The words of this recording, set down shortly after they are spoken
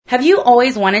Have you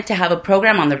always wanted to have a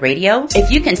program on the radio? If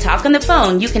you can talk on the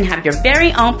phone, you can have your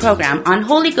very own program on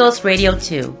Holy Ghost Radio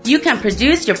too. You can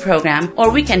produce your program,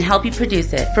 or we can help you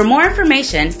produce it. For more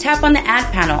information, tap on the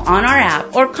ad panel on our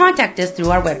app or contact us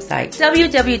through our website,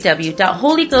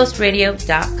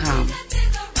 www.holyghostradio.com.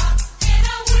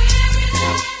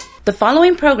 The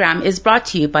following program is brought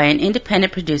to you by an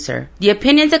independent producer. The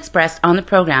opinions expressed on the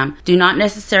program do not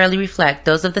necessarily reflect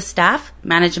those of the staff,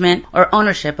 management, or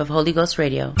ownership of Holy Ghost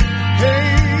Radio. The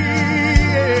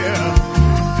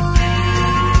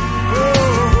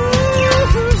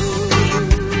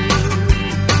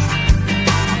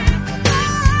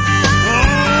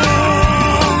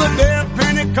day of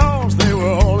Pentecost, they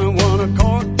were all in one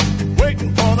accord,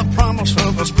 waiting for the promise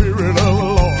of the Spirit of the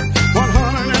Lord.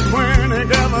 120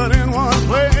 gathered in one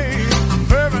place,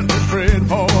 fervently prayed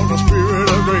for the Spirit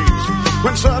of grace.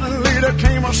 When suddenly there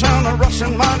came a sound of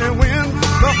rushing mighty wind,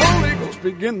 the Holy Ghost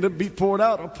began to be poured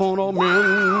out upon all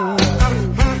men.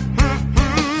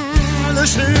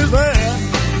 This is that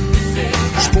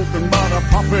spoken by the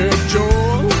prophet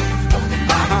Joel.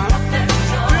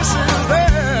 This is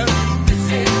that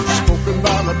spoken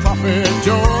by the prophet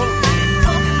Joel.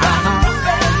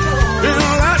 In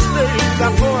the last days I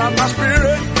pour out my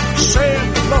Spirit,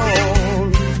 saith the Lord.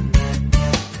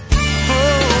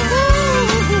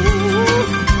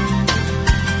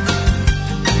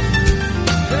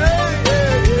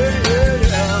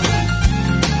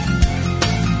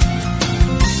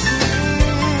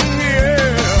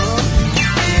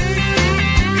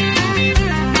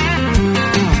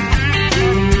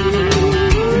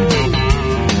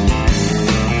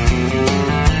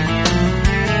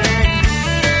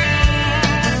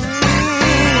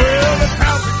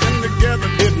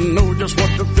 Just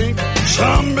what to think.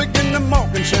 Some begin to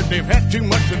mock and said they've had too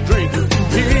much to drink.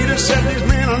 Peter said these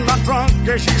men are not drunk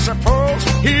as you suppose.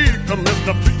 Here commenced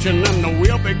the preaching and the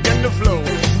wheel began to flow.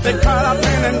 They cried out,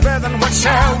 men and brethren, what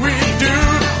shall we do?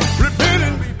 Repent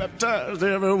and be baptized,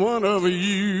 every one of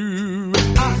you. This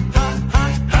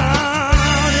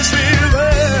is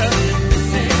that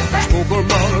spoke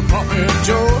about the prophet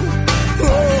Joel.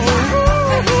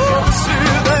 This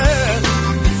is that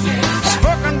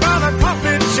spoken by the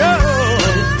prophet Joel.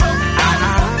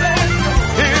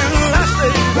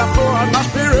 I pour out my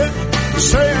Spirit,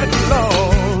 saith the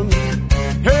Lord.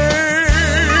 Hey,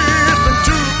 it's been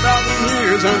 2,000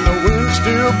 years and the wind's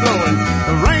still blowing,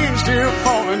 the rain's still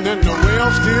falling and the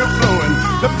well's still flowing.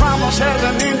 The promise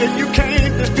hasn't ended, you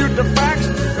can't dispute the facts.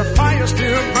 The fire's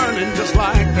still burning just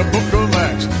like the book of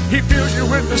Acts. He fills you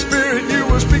with the Spirit, you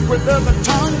will speak with other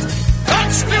tongues.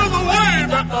 That's still the way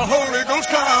that the Holy Ghost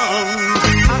comes.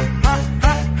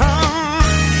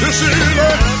 This is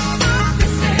it.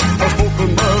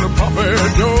 Spoken by the prophet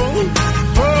Joel.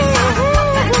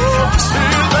 This is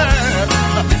that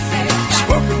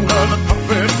spoken by the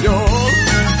prophet Joel.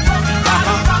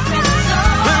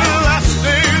 In the last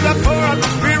days I pour out the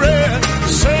Spirit,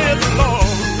 saith the Lord.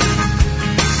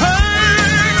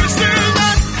 Hey, this is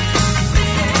that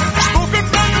spoken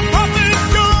by the prophet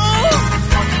Joel.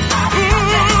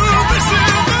 This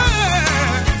is that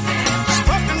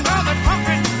spoken by the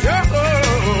prophet Joel.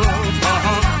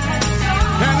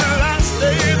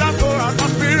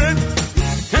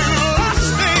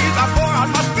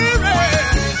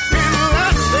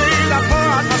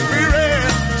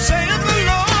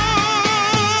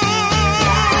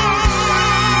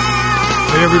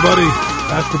 Hey everybody,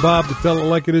 Pastor Bob, the Tell It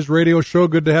Like It Is radio show.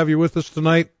 Good to have you with us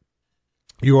tonight.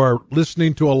 You are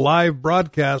listening to a live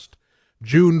broadcast,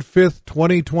 June 5th,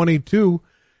 2022.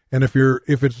 And if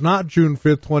it's not June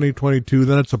 5th, 2022,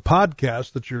 then it's a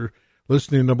podcast that you're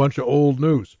listening to a bunch of old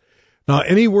news. Now,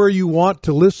 anywhere you want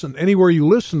to listen, anywhere you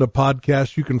listen to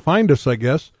podcasts, you can find us, I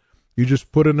guess. You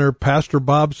just put in there Pastor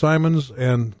Bob Simons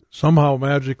and somehow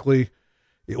magically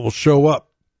it will show up.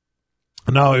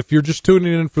 Now, if you're just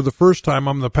tuning in for the first time,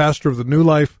 I'm the pastor of the New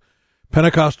Life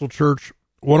Pentecostal Church,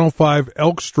 105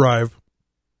 Elks Drive,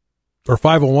 or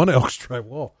 501 Elks Drive.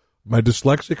 Whoa, my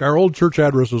dyslexic. Our old church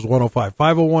address was 105,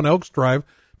 501 Elks Drive,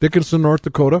 Dickinson, North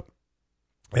Dakota.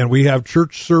 And we have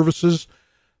church services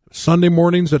Sunday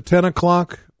mornings at 10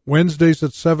 o'clock, Wednesdays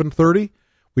at 7:30.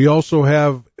 We also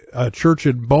have a church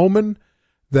in Bowman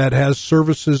that has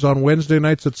services on Wednesday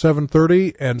nights at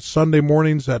 7:30 and Sunday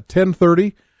mornings at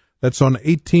 10:30. That's on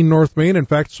 18 North Main. In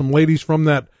fact, some ladies from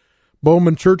that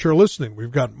Bowman church are listening.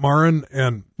 We've got Marin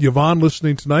and Yvonne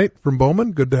listening tonight from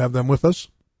Bowman. Good to have them with us.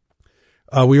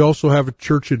 We also have a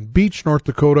church in Beach, North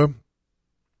Dakota,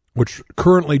 which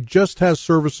currently just has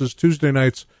services Tuesday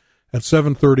nights at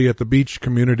 7:30 at the Beach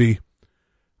Community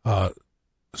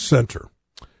Center.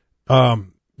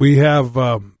 We have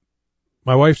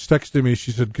my wife's texting me.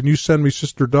 She said, "Can you send me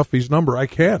Sister Duffy's number?" I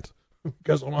can't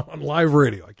because I'm on live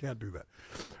radio. I can't do that.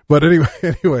 But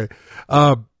anyway,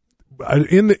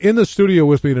 in the studio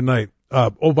with me tonight.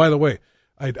 Oh, by the way,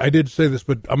 I did say this,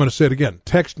 but I'm going to say it again.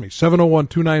 Text me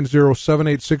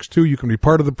 701-290-7862. You can be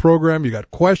part of the program. You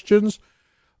got questions.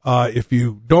 If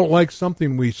you don't like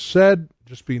something we said,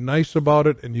 just be nice about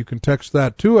it, and you can text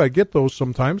that too. I get those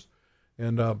sometimes,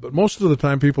 and but most of the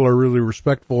time people are really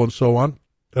respectful and so on,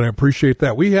 and I appreciate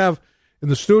that. We have in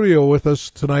the studio with us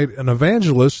tonight an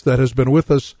evangelist that has been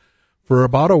with us for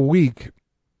about a week.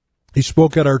 He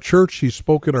spoke at our church. He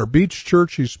spoke at our beach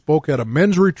church. He spoke at a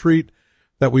men's retreat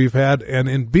that we've had, and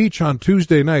in beach on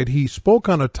Tuesday night, he spoke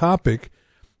on a topic,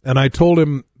 and I told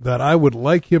him that I would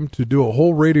like him to do a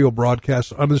whole radio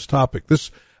broadcast on this topic. This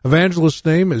evangelist's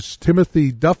name is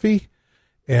Timothy Duffy,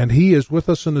 and he is with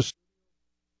us in this.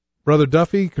 Brother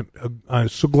Duffy, I'm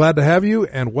so glad to have you,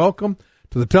 and welcome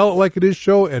to the Tell It Like It Is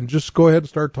show, and just go ahead and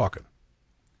start talking.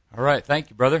 All right,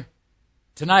 thank you, brother.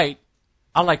 Tonight,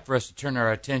 I'd like for us to turn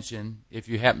our attention, if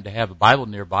you happen to have a Bible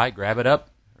nearby, grab it up,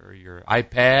 or your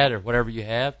iPad, or whatever you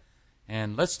have,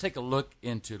 and let's take a look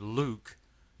into Luke,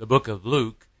 the book of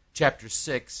Luke, chapter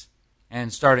 6,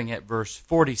 and starting at verse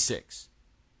 46.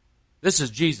 This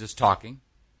is Jesus talking,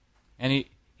 and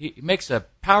he makes a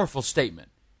powerful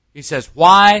statement. He says,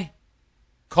 "Why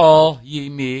call ye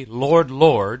me Lord,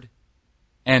 Lord,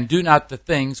 and do not the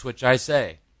things which I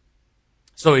say?"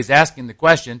 So he's asking the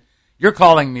question, you're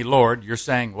calling me Lord, you're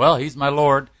saying, well, he's my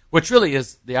Lord, which really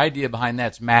is, the idea behind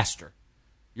that's master.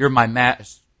 You're my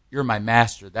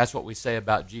master. That's what we say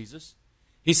about Jesus.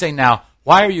 He's saying, now,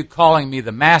 why are you calling me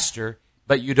the master,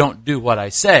 but you don't do what I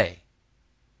say?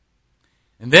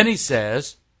 And then he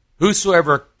says,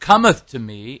 "Whosoever cometh to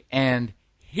me and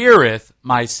heareth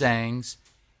my sayings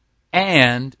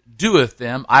and doeth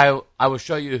them, I will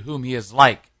show you whom he is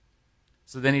like."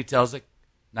 So then he tells a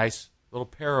nice little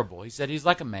parable. He said he's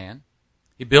like a man.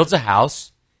 He builds a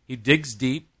house. He digs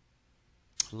deep,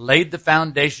 laid the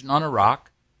foundation on a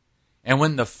rock, and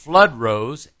when the flood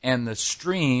rose and the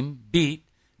stream beat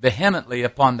vehemently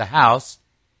upon the house,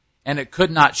 and it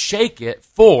could not shake it,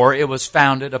 for it was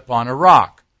founded upon a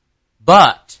rock.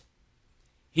 But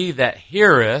he that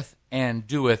heareth and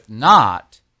doeth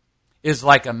not is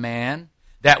like a man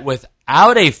that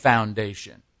without a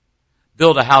foundation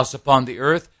build a house upon the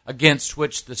earth, against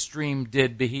which the stream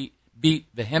did beat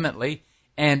vehemently,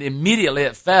 and immediately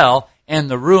it fell, and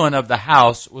the ruin of the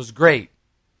house was great.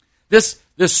 This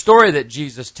story that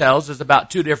Jesus tells is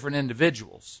about two different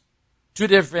individuals. Two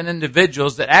different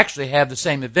individuals that actually have the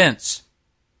same events.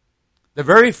 The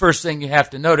very first thing you have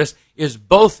to notice is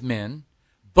both men,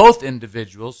 both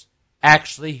individuals,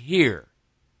 actually hear.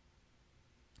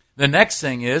 The next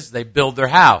thing is they build their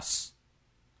house.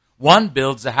 One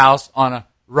builds a house on a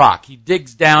rock. He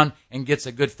digs down and gets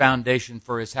a good foundation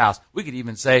for his house. We could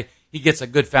even say he gets a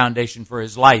good foundation for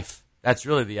his life. That's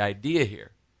really the idea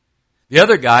here. The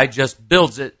other guy just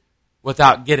builds it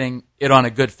without getting it on a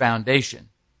good foundation.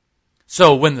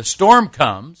 So when the storm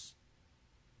comes,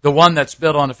 the one that's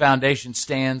built on a foundation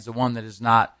stands, the one that is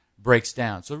not breaks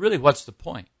down. So really, what's the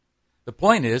point? The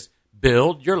point is,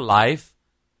 build your life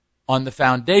on the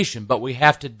foundation, but we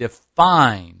have to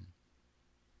define.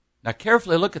 Now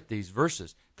carefully look at these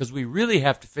verses, because we really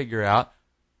have to figure out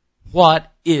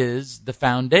what is the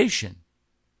foundation.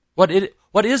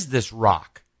 What is this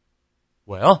rock?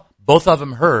 Well, both of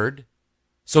them heard,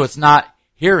 so it's not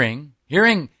hearing.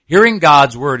 Hearing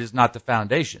God's word is not the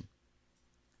foundation.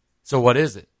 So what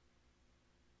is it?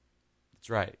 That's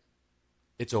right.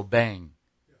 It's obeying.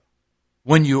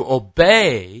 When you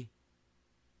obey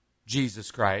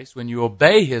Jesus Christ, when you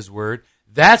obey his word,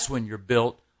 that's when you're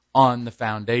built on the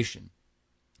foundation.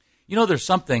 You know, there's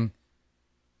something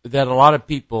that a lot of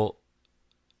people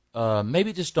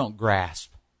maybe just don't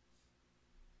grasp.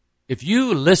 If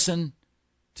you listen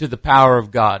to the power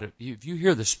of God, if you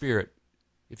hear the Spirit,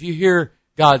 if you hear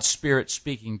God's Spirit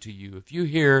speaking to you, if you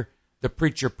hear the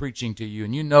preacher preaching to you,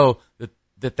 and you know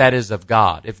that is of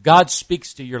God, if God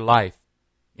speaks to your life,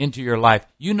 into your life,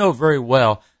 you know very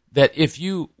well that if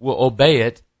you will obey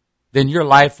it, then your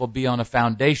life will be on a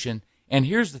foundation. And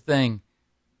here's the thing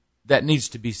that needs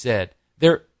to be said.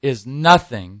 There is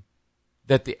nothing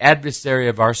that the adversary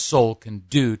of our soul can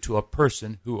do to a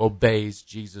person who obeys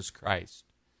Jesus Christ.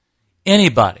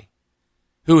 Anybody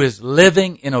who is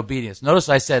living in obedience. Notice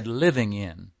I said living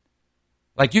in.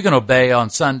 Like you can obey on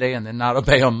Sunday and then not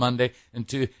obey on Monday and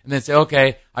then say,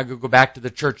 okay, I could go back to the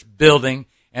church building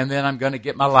and then I'm going to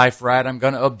get my life right. I'm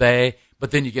going to obey. But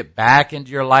then you get back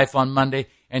into your life on Monday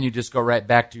and you just go right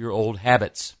back to your old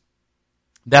habits.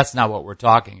 That's not what we're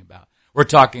talking about. We're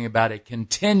talking about a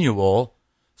continual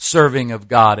serving of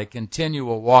God, a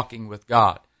continual walking with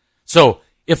God. So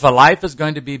if a life is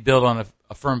going to be built on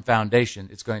a firm foundation,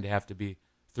 it's going to have to be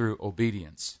through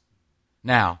obedience.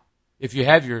 Now, if you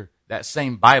have that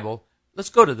same Bible, let's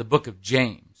go to the book of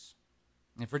James.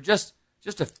 And for just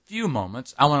a few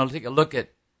moments, I want to take a look at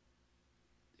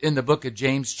in the book of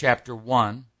James chapter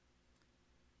 1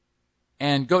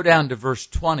 and go down to verse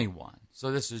 21.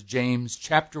 So this is James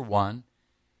chapter 1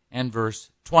 and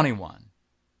verse 21.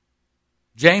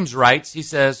 James writes, he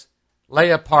says,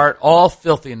 lay apart all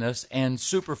filthiness and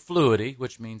superfluity,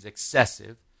 which means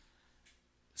excessive,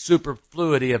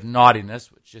 superfluity of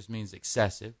naughtiness, which just means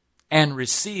excessive, and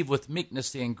receive with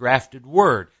meekness the engrafted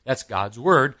word. That's God's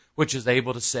word, which is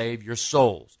able to save your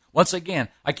souls. Once again,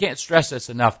 I can't stress this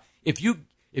enough. If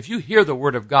you hear the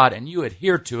word of God and you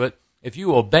adhere to it, if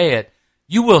you obey it,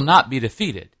 you will not be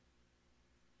defeated.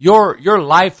 Your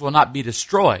life will not be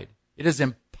destroyed. It is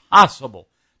impossible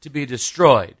to be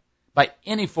destroyed by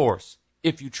any force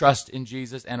if you trust in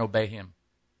Jesus and obey him.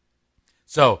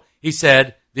 So, he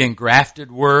said, the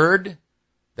engrafted word,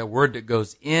 the word that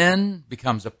goes in,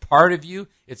 becomes a part of you.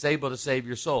 It's able to save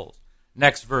your souls.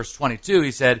 Next, verse 22,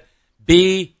 he said,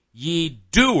 be ye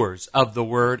doers of the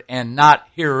word and not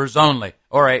hearers only.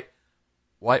 All right,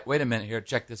 wait a minute here.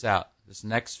 Check this out. This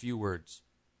next few words.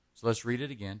 So let's read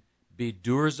it again. Be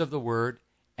doers of the word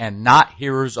and not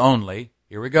hearers only.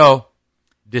 Here we go.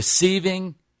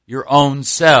 Deceiving your own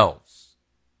selves.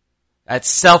 That's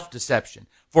self-deception.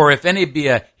 For if any be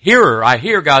a hearer, I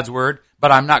hear God's word,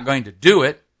 but I'm not going to do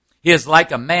it. He is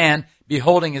like a man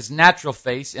beholding his natural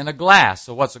face in a glass.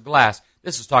 So what's a glass?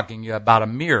 This is talking about a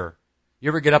mirror. You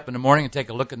ever get up in the morning and take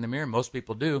a look in the mirror? Most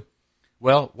people do.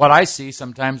 Well, what I see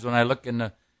sometimes when I look in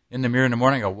the mirror in the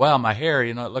morning, I go, wow, my hair,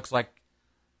 it looks like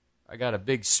I got a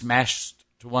big smash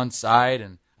to one side,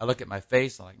 and I look at my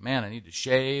face, I'm like, man, I need to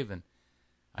shave, and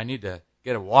I need to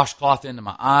get a washcloth into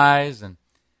my eyes.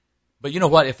 But you know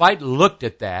what? If I looked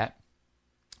at that,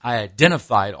 I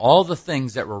identified all the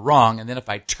things that were wrong, and then if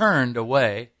I turned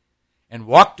away and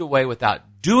walked away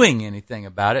without doing anything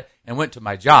about it and went to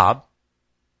my job,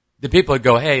 the people would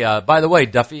go, hey, by the way,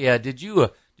 Duffy, did you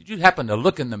happen to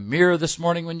look in the mirror this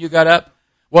morning when you got up?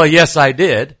 Well, yes, I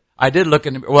did. I did look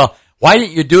in the mirror. Well, why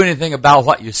didn't you do anything about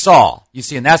what you saw? You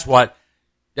see, and that's what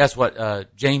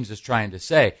James is trying to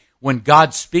say. When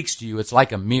God speaks to you, it's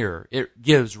like a mirror. It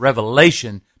gives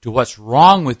revelation to what's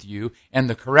wrong with you and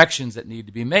the corrections that need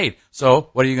to be made. So,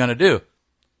 what are you going to do?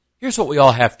 Here's what we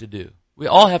all have to do. We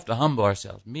all have to humble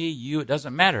ourselves. Me, you, it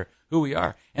doesn't matter who we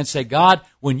are. And say, God,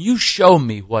 when you show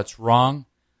me what's wrong,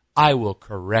 I will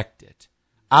correct it.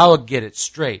 I'll get it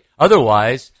straight.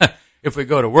 Otherwise, if we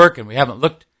go to work and we haven't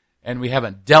looked and we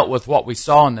haven't dealt with what we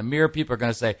saw in the mirror, people are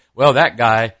going to say, well, that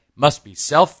guy must be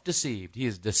self-deceived. He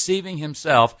is deceiving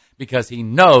himself because he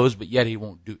knows, but yet he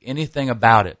won't do anything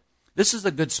about it. This is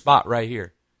a good spot right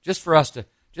here, just for us to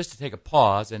take a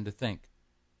pause and to think.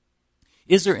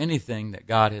 Is there anything that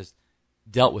God has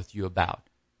dealt with you about?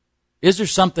 Is there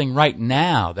something right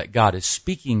now that God is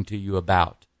speaking to you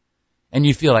about? And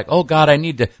you feel like, oh God, I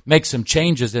need to make some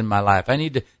changes in my life. I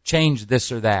need to change this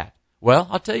or that. Well,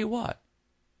 I'll tell you what.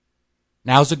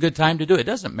 Now's a good time to do it. It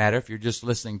doesn't matter if you're just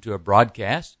listening to a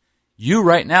broadcast. You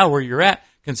right now where you're at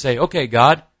can say, okay,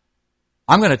 God,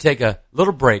 I'm going to take a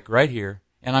little break right here,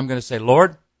 and I'm going to say,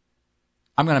 Lord,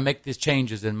 I'm going to make these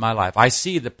changes in my life. I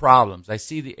see the problems. I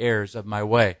see the errors of my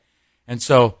way. And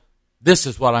so this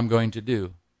is what I'm going to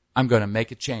do. I'm going to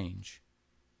make a change.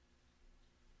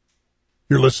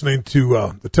 You're listening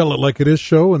to the Tell It Like It Is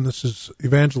show, and this is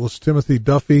Evangelist Timothy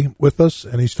Duffy with us,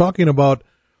 and he's talking about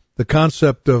the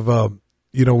concept of,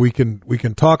 we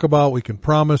can talk about, we can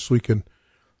promise, we can,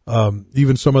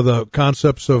 even some of the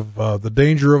concepts of the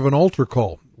danger of an altar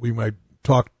call we might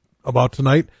talk about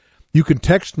tonight. You can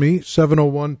text me,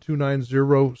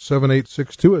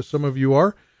 701-290-7862, as some of you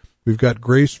are. We've got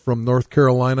Grace from North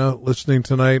Carolina listening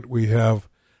tonight. We have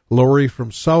Lori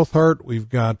from South Hart. We've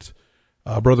got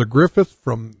Brother Griffith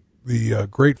from the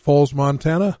Great Falls,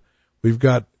 Montana. We've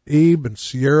got Abe and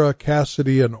Sierra,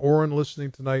 Cassidy, and Orrin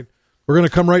listening tonight. We're going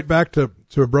to come right back to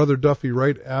Brother Duffy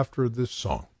right after this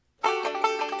song.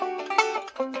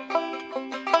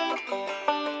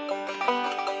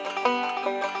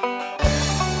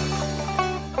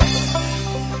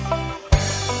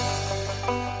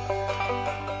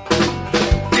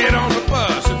 Get on the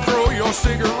bus and throw your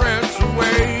cigarettes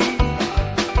away.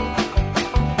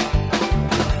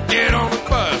 Get on the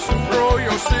bus and throw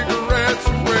your cigarettes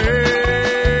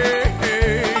away.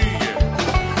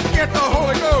 Get the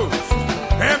Holy Ghost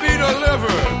and be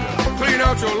delivered. Clean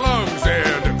out your lungs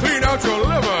and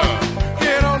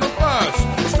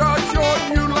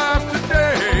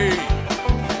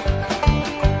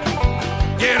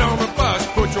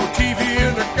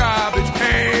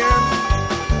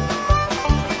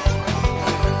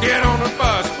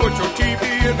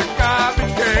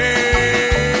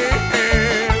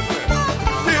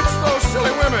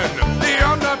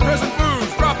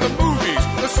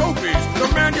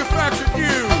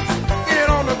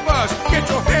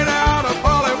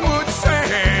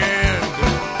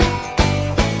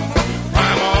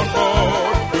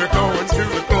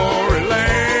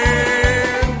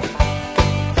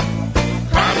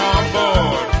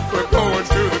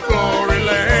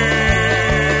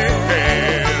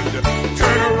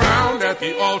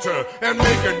altar and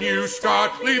make a new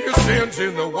start. Leave your sins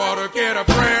in the water, get a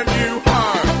brand new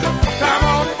heart. Come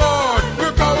on board,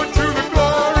 we're going to the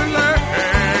glory land.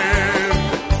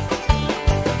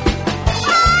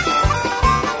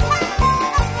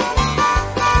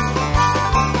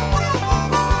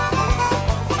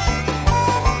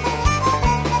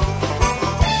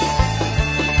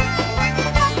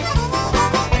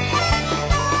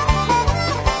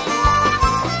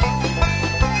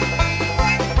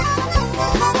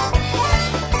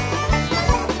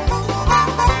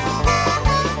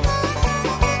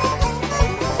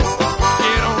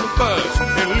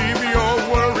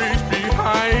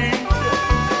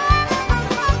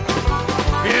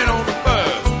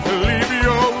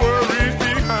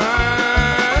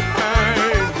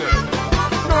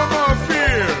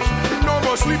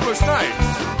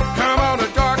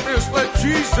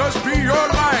 Jesus be your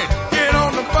light. Get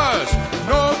on the bus.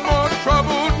 No more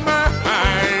troubled mind.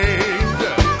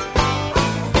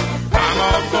 I'm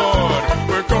on board.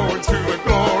 We're going to the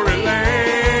glory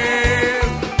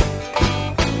land.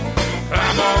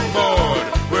 I'm on board.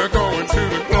 We're going to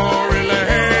the glory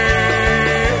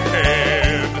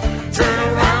land. Turn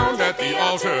around at the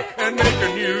altar and make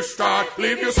a new start.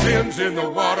 Leave your sins in the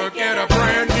water. Get a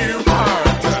brand new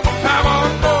heart. I'm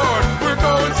on board. We're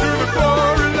going to the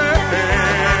glory land.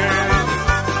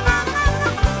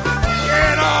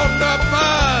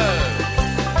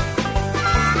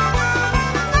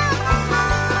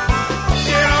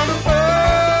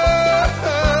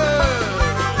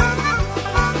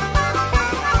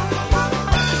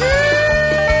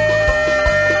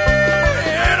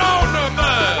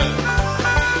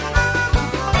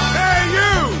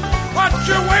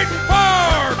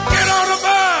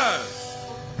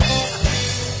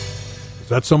 Is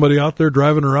that somebody out there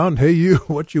driving around? Hey, you,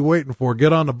 what you waiting for?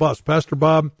 Get on the bus. Pastor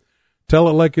Bob, Tell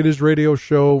It Like It Is radio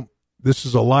show. This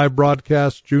is a live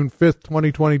broadcast, June 5th,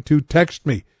 2022. Text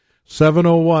me,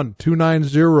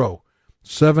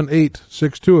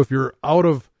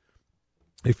 701-290-7862.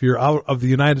 If you're out of the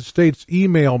United States,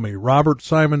 email me,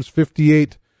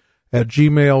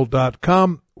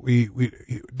 robertsimons58@gmail.com. We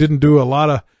didn't do a lot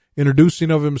of introducing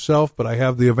of himself, but I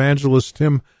have the evangelist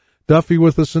Tim Duffy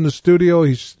with us in the studio.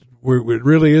 It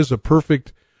really is a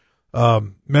perfect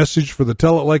message for the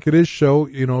Tell It Like It Is show.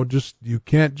 You know, you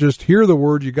can't just hear the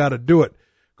word, you got to do it.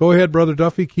 Go ahead, Brother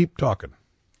Duffy, keep talking.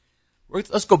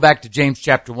 Let's go back to James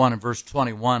chapter 1 and verse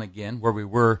 21 again, where we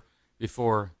were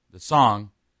before the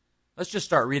song. Let's just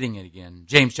start reading it again.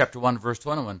 James chapter 1 verse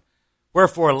 21.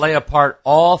 Wherefore lay apart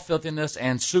all filthiness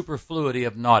and superfluity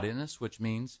of naughtiness, which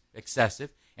means excessive,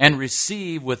 and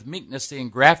receive with meekness the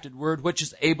engrafted word, which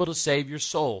is able to save your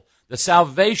soul.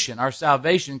 Our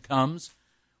salvation comes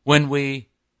when we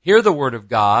hear the word of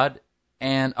God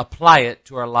and apply it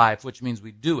to our life, which means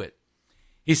we do it.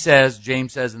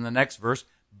 James says in the next verse,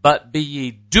 but be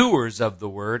ye doers of the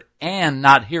word, and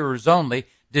not hearers only,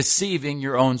 deceiving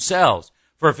your own selves.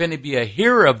 For if any be a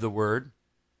hearer of the word,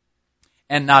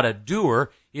 and not a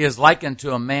doer, he is likened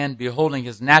to a man beholding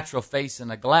his natural face in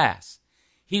a glass.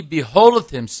 He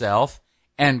beholdeth himself,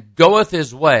 and goeth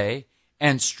his way,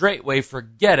 and straightway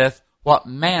forgetteth what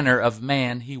manner of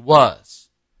man he was.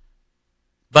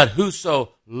 But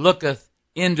whoso looketh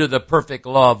into the perfect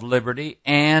law of liberty,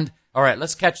 and, all right,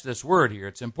 let's catch this word here,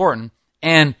 it's important,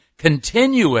 and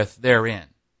continueth therein.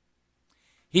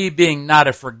 He being not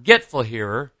a forgetful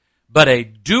hearer, but a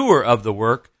doer of the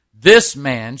work, this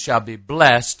man shall be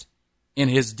blessed in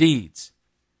his deeds.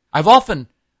 I've often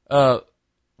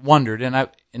wondered, and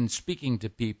in speaking to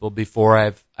people before,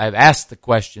 I've asked the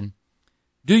question,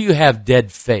 do you have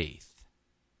dead faith?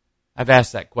 I've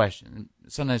asked that question.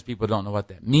 Sometimes people don't know what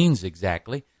that means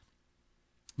exactly.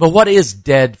 But what is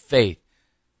dead faith?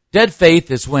 Dead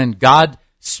faith is when God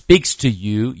speaks to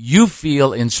you, you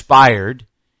feel inspired,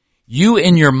 you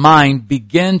in your mind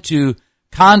begin to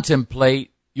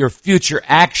contemplate your future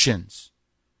actions.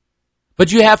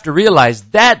 But you have to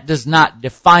realize that does not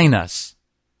define us.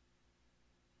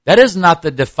 That is not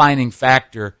the defining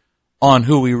factor on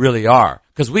who we really are.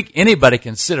 Because anybody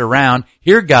can sit around,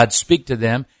 hear God speak to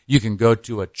them. You can go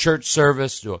to a church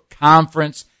service, to a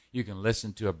conference, you can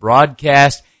listen to a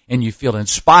broadcast, and you feel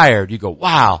inspired. You go,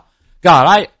 wow,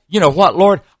 God, you know what,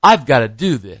 Lord, I've got to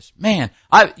do this. Man,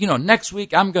 next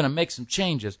week I'm going to make some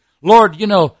changes. Lord,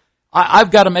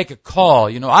 I've got to make a call.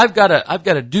 I've got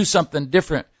to do something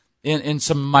different in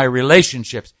some of my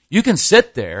relationships. You can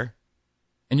sit there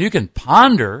and you can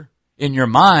ponder in your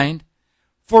mind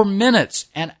for minutes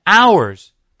and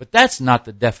hours, but that's not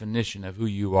the definition of who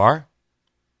you are.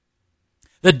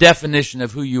 The definition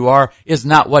of who you are is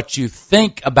not what you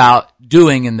think about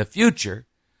doing in the future.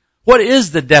 What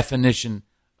is the definition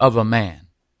of a man?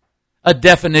 a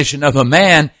definition of a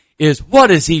man is,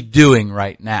 what is he doing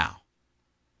right now?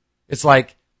 It's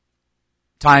like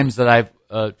times that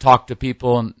I've talked to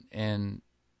people and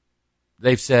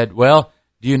they've said, well,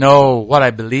 do you know what I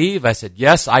believe? I said,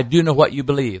 yes, I do know what you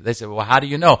believe. They said, well, how do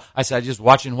you know? I said, I'm just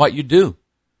watching what you do.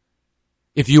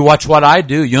 If you watch what I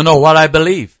do, you'll know what I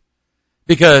believe.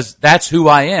 Because that's who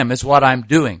I am. It's what I'm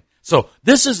doing. So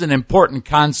this is an important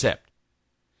concept.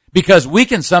 Because we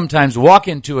can sometimes walk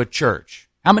into a church.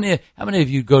 How many of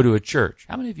you go to a church?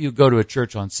 How many of you go to a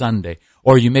church on Sunday?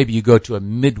 Or maybe you go to a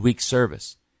midweek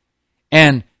service.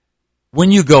 And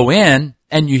when you go in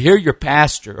and you hear your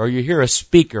pastor or you hear a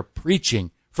speaker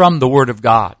preaching from the Word of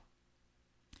God,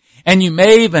 and you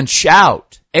may even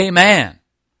shout, amen,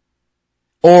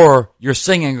 or you're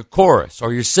singing a chorus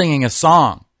or you're singing a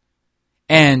song,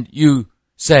 and you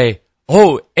say,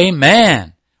 oh,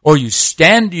 amen, or you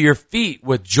stand to your feet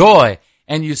with joy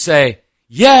and you say,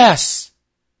 yes.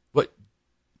 But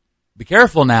be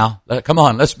careful now. Come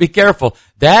on, let's be careful.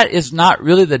 That is not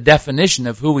really the definition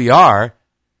of who we are.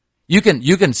 You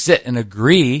can sit and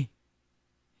agree.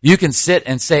 You can sit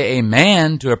and say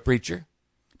amen to a preacher.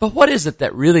 But what is it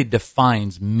that really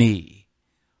defines me?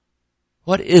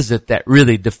 What is it that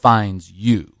really defines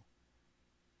you?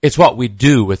 It's what we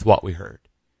do with what we heard.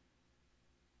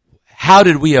 How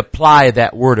did we apply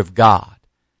that Word of God?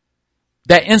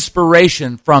 That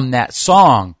inspiration from that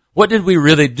song, what did we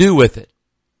really do with it?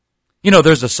 You know,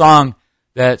 there's a song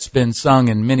that's been sung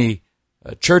in many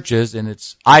churches, and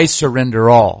it's, I surrender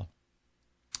all.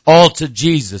 All to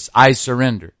Jesus, I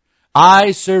surrender.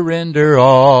 I surrender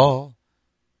all.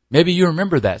 Maybe you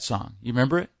remember that song. You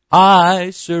remember it?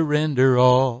 I surrender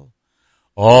all.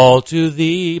 All to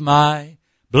thee, my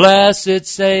blessed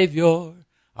Savior.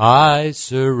 I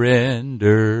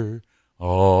surrender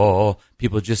all.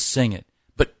 People just sing it.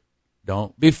 But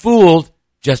don't be fooled.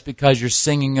 Just because you're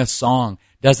singing a song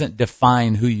doesn't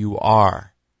define who you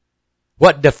are.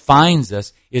 What defines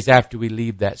us is after we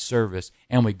leave that service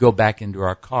and we go back into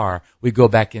our car, we go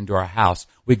back into our house,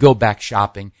 we go back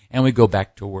shopping, and we go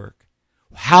back to work.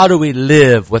 How do we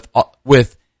live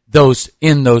with those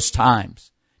in those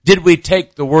times? Did we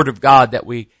take the Word of God that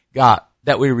we got,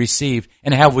 that we received,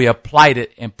 and have we applied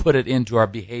it and put it into our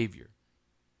behavior?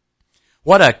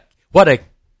 What a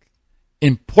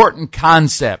important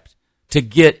concept to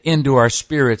get into our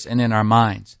spirits and in our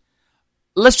minds.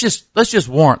 Let's just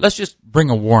bring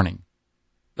a warning.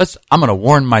 I'm going to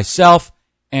warn myself,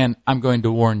 and I'm going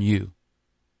to warn you.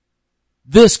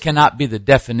 This cannot be the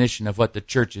definition of what the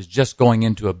church is, just going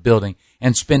into a building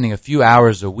and spending a few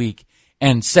hours a week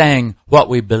and saying what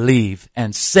we believe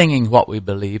and singing what we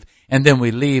believe, and then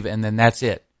we leave, and then that's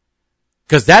it.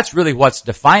 Because that's really what's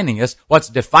defining us. What's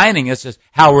defining us is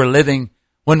how we're living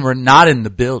when we're not in the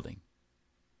building.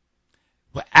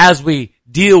 As we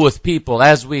deal with people,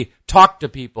 as we talk to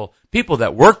people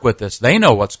that work with us, they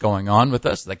know what's going on with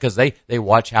us because they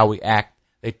watch how we act,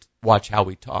 they watch how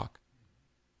we talk.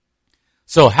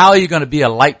 So how are you going to be a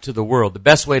light to the world? The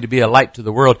best way to be a light to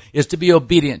the world is to be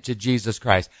obedient to Jesus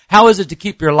Christ. How is it to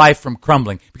keep your life from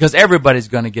crumbling? Because everybody's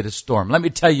going to get a storm. Let me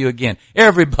tell you again,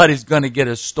 everybody's going to get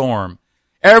a storm.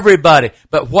 Everybody.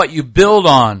 But what you build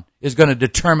on is going to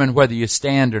determine whether you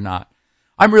stand or not.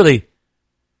 I'm really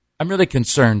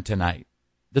concerned tonight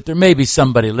that there may be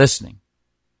somebody listening.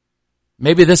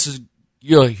 Maybe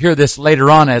you'll hear this later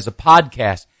on as a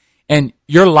podcast, and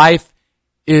your life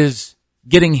is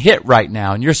getting hit right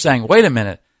now, and you're saying, wait a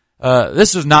minute,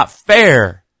 this is not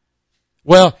fair.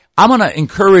 Well, I'm going to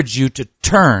encourage you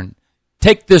to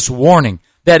take this warning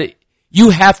that you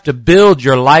have to build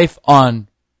your life on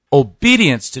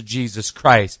obedience to Jesus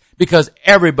Christ, because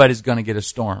everybody's going to get a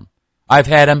storm. I've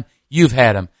had them, you've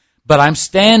had them. But I'm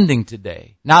standing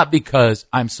today, not because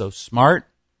I'm so smart.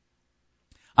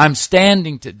 I'm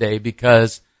standing today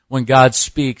because when God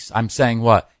speaks, I'm saying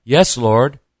what? Yes,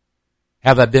 Lord.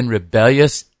 Have I been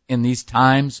rebellious in these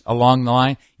times along the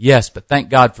line? Yes, but thank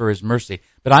God for His mercy.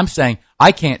 But I'm saying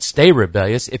I can't stay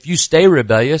rebellious. If you stay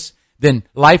rebellious, then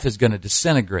life is going to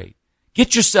disintegrate.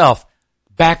 Get yourself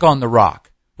back on the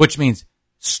rock, which means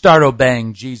start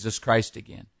obeying Jesus Christ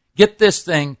again. Get this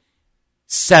thing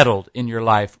settled in your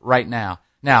life right now.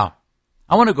 Now,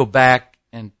 I want to go back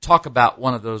and talk about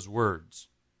one of those words.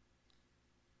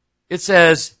 It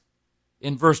says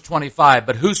in verse 25,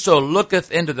 but whoso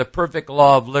looketh into the perfect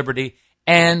law of liberty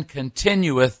and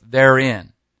continueth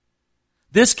therein.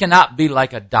 This cannot be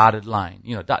like a dotted line,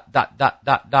 dot, dot, dot,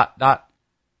 dot, dot, dot,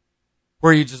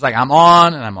 where you just like, I'm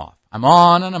on and I'm off. I'm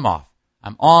on and I'm off.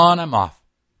 I'm on, I'm off.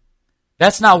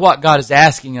 That's not what God is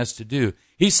asking us to do.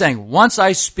 He's saying, once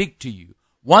I speak to you,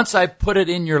 once I put it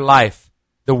in your life,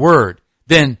 the Word,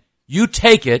 then you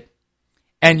take it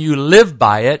and you live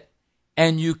by it,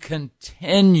 and you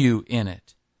continue in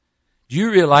it. Do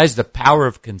you realize the power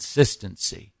of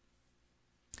consistency?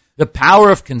 The power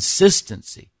of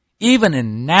consistency, even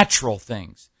in natural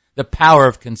things, the power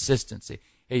of consistency.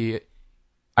 Hey,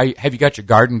 have you got your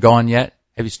garden going yet?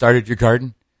 Have you started your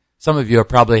garden? Some of you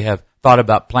probably have thought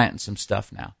about planting some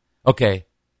stuff now. Okay,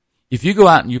 if you go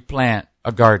out and you plant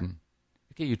a garden,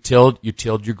 okay, you tilled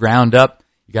your ground up,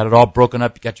 you got it all broken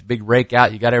up, you got your big rake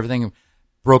out, you got everything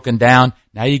broken down.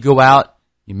 Now you go out,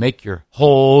 you make your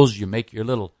holes, you make your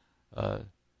little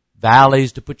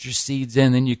valleys to put your seeds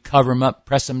in, then you cover them up,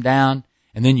 press them down,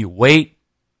 and then you wait,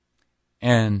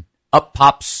 and up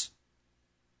pops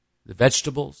the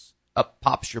vegetables, up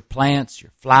pops your plants,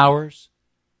 your flowers.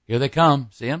 Here they come,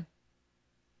 see them?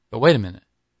 But wait a minute,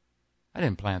 I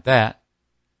didn't plant that.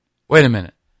 Wait a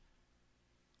minute.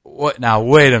 Now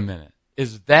wait a minute.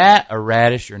 Is that a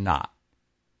radish or not?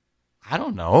 I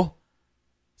don't know.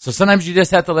 So sometimes you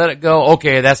just have to let it go.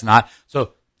 Okay, that's not.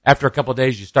 So after a couple of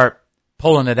days, you start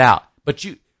pulling it out. But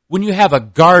when you have a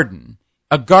garden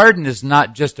is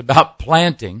not just about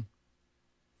planting.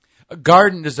 A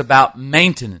garden is about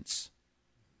maintenance.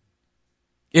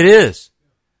 It is.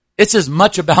 It's as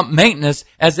much about maintenance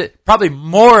as probably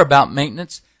more about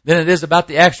maintenance than it is about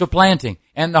the actual planting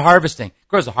and the harvesting. Of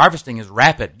course, the harvesting is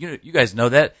rapid. You guys know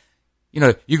that.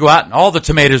 You go out and all the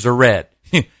tomatoes are red.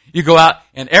 You go out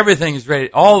and everything is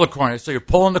ready, all the corn. So you're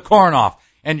pulling the corn off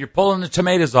and you're pulling the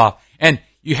tomatoes off. And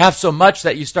you have so much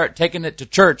that you start taking it to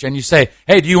church and you say,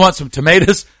 hey, do you want some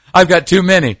tomatoes? I've got too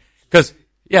many. Because,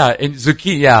 and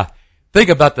zucchini, think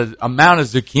about the amount of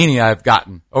zucchini I've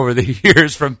gotten over the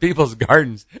years from people's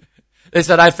gardens. They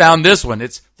said, I found this one.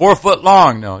 It's 4 foot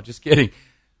long. No, just kidding.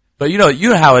 But you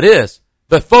know how it is.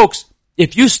 But folks,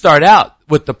 if you start out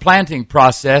with the planting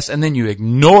process and then you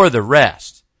ignore the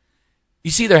rest,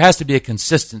 you see, there has to be a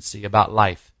consistency about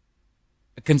life.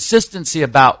 A consistency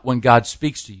about when God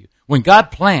speaks to you. When God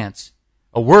plants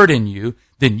a word in you,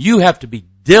 then you have to be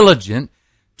diligent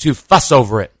to fuss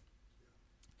over it.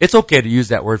 It's okay to use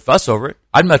that word, fuss over it.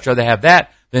 I'd much rather have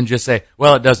that than just say,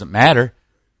 well, it doesn't matter.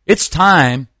 It's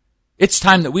time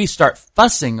that we start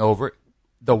fussing over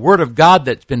the word of God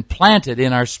that's been planted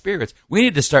in our spirits. We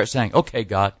need to start saying, okay,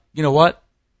 God, you know what?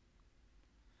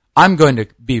 I'm going to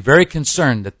be very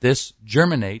concerned that this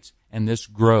germinates and this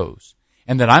grows,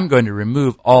 and that I'm going to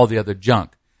remove all the other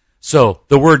junk. So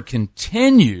the word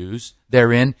continues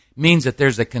therein means that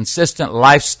there's a consistent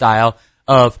lifestyle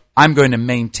of I'm going to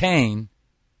maintain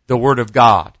the word of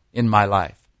God in my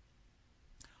life.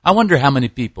 I wonder how many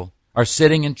people are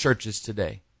sitting in churches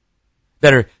today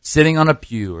that are sitting on a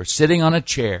pew or sitting on a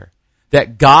chair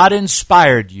that God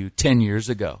inspired you 10 years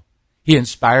ago. He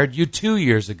inspired you 2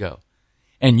 years ago.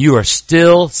 And you are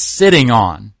still sitting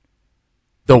on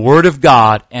the Word of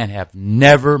God and have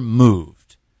never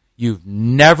moved. You've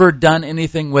never done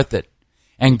anything with it.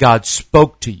 And God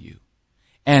spoke to you.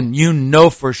 And you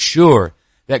know for sure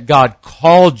that God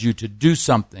called you to do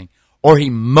something. Or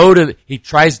He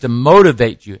tries to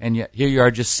motivate you. And yet here you are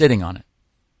just sitting on it.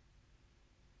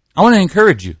 I want to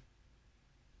encourage you.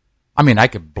 I mean, I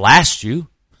could blast you.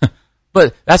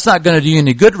 But that's not going to do you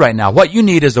any good right now. What you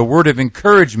need is a word of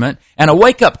encouragement and a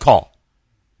wake-up call.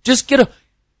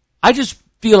 I just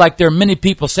feel like there are many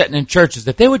people sitting in churches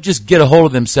that they would just get a hold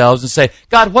of themselves and say,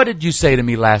 God, what did you say to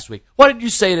me last week? What did you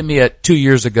say to me 2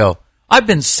 years ago? I've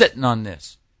been sitting on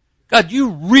this. God, you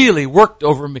really worked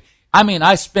over me. I mean,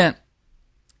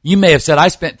 you may have said, I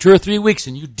spent 2 or 3 weeks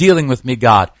in you dealing with me,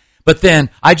 God. But then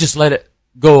I just let it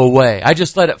go away. I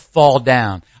just let it fall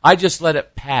down. I just let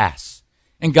it pass.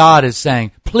 And God is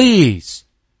saying, please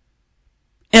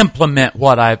implement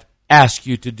what I've asked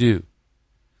you to do.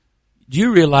 Do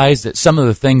you realize that some of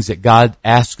the things that God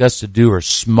asks us to do are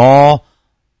small,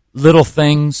 little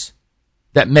things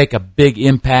that make a big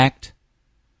impact?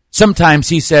 Sometimes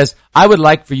He says, I would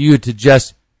like for you to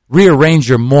just rearrange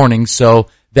your morning so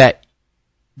that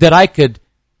I could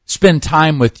spend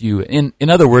time with you. In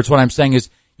other words, what I'm saying is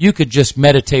you could just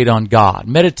meditate on God.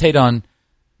 Meditate on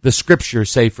the Scripture,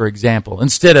 say, for example,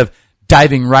 instead of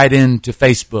diving right into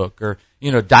Facebook or,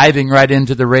 diving right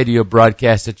into the radio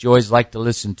broadcast that you always like to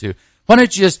listen to. Why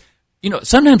don't you just,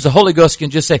 sometimes the Holy Ghost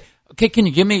can just say, okay, can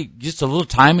you give me just a little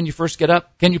time when you first get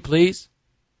up? Can you please?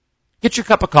 Get your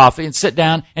cup of coffee and sit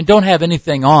down and don't have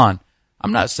anything on.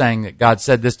 I'm not saying that God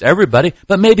said this to everybody,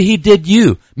 but maybe He did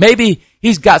you. Maybe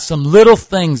He's got some little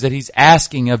things that He's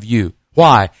asking of you.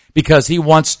 Why? Because He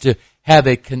wants you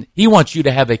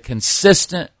to have a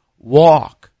consistent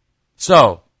walk.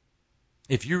 So,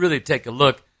 if you really take a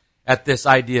look at this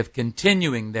idea of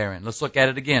continuing therein, let's look at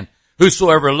it again.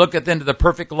 Whosoever looketh into the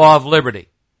perfect law of liberty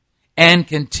and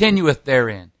continueth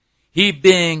therein. He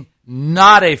being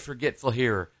not a forgetful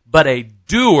hearer, but a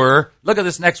doer. Look at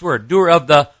this next word. Doer of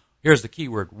the, here's the key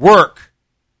word, work.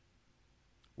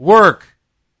 Work.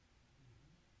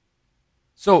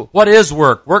 So what is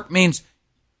work? Work means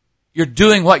you're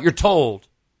doing what you're told.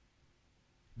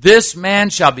 This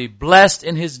man shall be blessed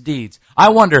in his deeds. I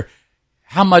wonder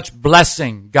how much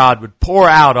blessing God would pour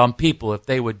out on people if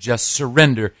they would just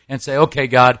surrender and say, okay,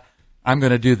 God, I'm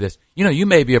going to do this. You know, you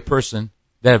may be a person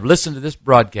that have listened to this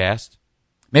broadcast,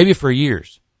 maybe for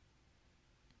years.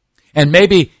 And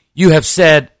maybe you have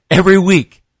said every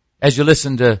week as you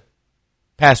listen to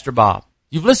Pastor Bob,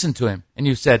 you've listened to him and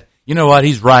you've said, you know what,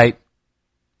 he's right.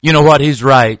 You know what, he's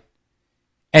right.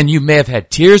 And you may have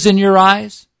had tears in your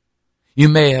eyes. You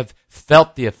may have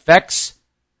felt the effects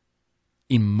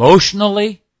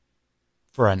emotionally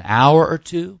for an hour or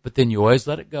two, but then you always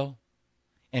let it go.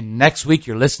 And next week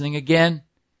you're listening again.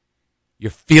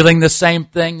 You're feeling the same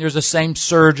thing. There's the same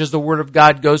surge as the Word of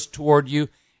God goes toward you.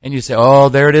 And you say, oh,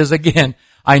 there it is again.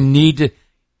 I need to,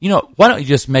 you know, why don't you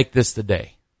just make this the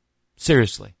day?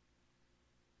 Seriously.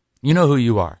 You know who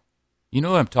you are. You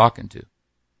know who I'm talking to.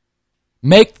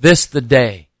 Make this the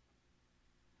day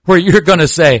where you're going to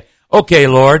say, okay,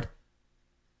 Lord,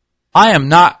 I am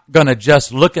not going to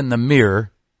just look in the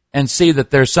mirror and see that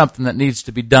there's something that needs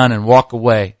to be done and walk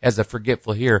away as a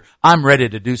forgetful hearer. I'm ready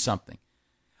to do something.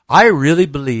 I really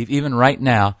believe, even right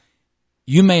now,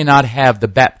 you may not have the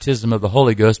baptism of the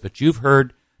Holy Ghost, but you've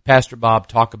heard Pastor Bob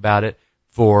talk about it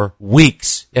for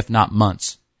weeks, if not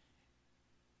months.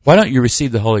 Why don't you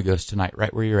receive the Holy Ghost tonight,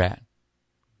 right where you're at?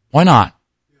 Why not?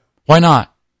 Why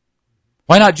not?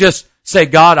 Why not just say,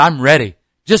 God, I'm ready.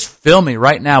 Just fill me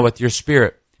right now with your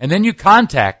Spirit. And then you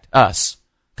contact us.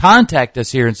 Contact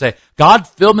us here and say, God,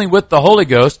 fill me with the Holy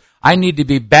Ghost. I need to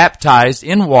be baptized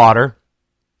in water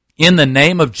in the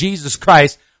name of Jesus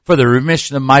Christ for the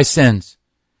remission of my sins.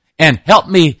 And help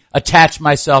me attach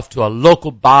myself to a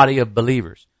local body of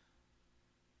believers.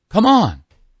 Come on.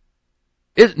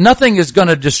 Nothing is going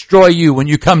to destroy you when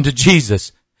you come to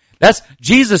Jesus.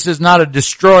 Jesus is not a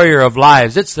destroyer of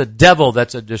lives. It's the devil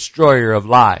that's a destroyer of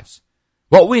lives.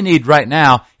 What we need right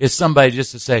now is somebody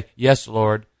just to say, yes,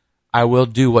 Lord, I will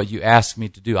do what you ask me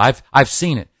to do. I've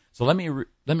seen it. So let me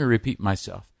repeat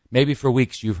myself. Maybe for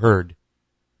weeks you've heard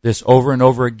this over and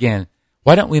over again.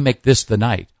 Why don't we make this the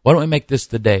night? Why don't we make this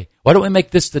the day? Why don't we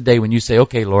make this the day when you say,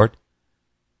 okay, Lord,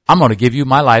 I'm going to give you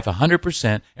my life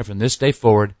 100%, and from this day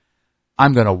forward,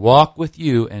 I'm going to walk with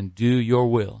you and do your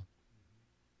will.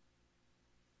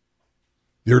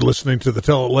 You're listening to the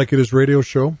Tell It Like It Is radio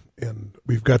show, and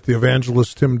we've got the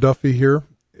evangelist Tim Duffy here.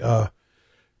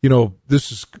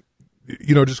 This is,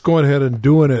 just going ahead and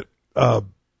doing it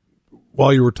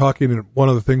while you were talking. And one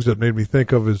of the things that made me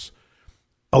think of is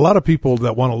a lot of people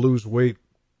that want to lose weight.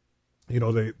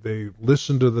 They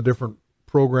listen to the different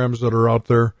programs that are out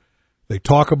there. They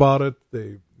talk about it.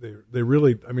 They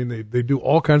really, they do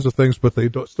all kinds of things, but they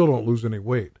still don't lose any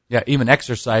weight. Yeah, even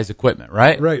exercise equipment,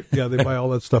 right? Right. Yeah, they buy all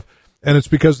that stuff. And it's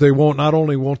because they not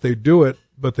only won't they do it,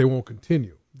 but they won't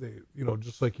continue. They,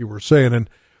 just like you were saying.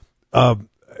 And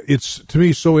it's, to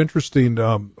me, so interesting.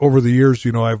 Over the years,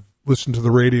 I've listened to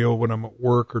the radio when I'm at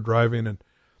work or driving, and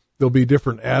there'll be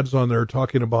different ads on there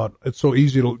talking about it's so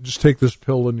easy to just take this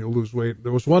pill and you'll lose weight.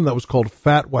 There was one that was called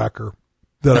Fat Whacker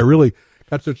that I really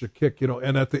got such a kick,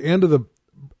 and at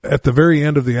the very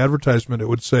end of the advertisement, it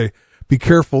would say, be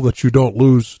careful that you don't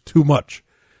lose too much.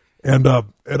 And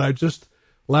I just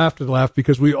laughed and laughed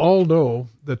because we all know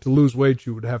that to lose weight,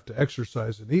 you would have to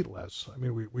exercise and eat less.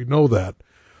 We know that.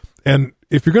 And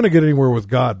if you're going to get anywhere with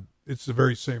God, it's the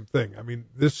very same thing.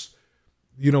 This,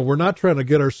 we're not trying to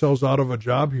get ourselves out of a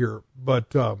job here,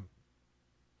 but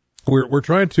we're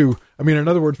trying to, in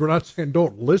other words, we're not saying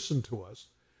don't listen to us.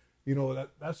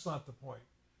 That's not the point.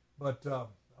 But I'm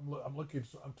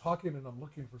talking and I'm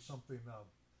looking for something.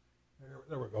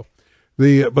 There we go.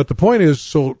 But the point is,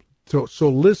 so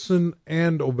listen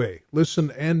and obey.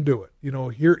 Listen and do it.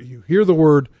 You hear the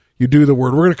word, you do the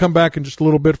word. We're going to come back in just a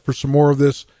little bit for some more of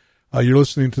this. You're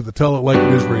listening to the Tell It Like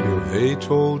It Is radio. They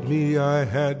told me I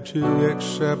had to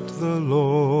accept the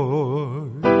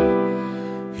Lord.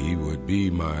 He would be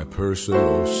my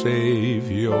personal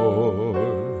Savior.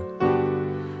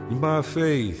 By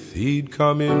faith, he'd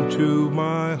come into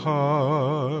my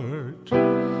heart.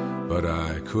 But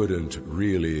I couldn't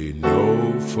really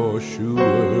know for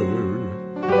sure.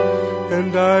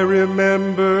 And I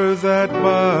remember that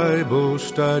Bible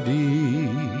study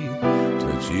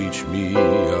to teach me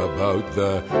about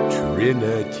the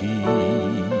Trinity.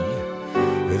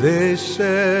 They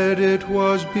said it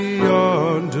was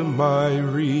beyond my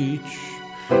reach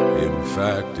In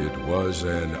fact, it was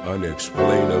an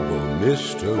unexplainable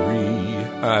mystery.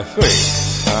 I think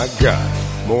I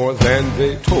got more than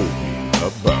they told me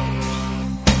about.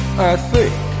 I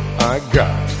think I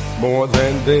got more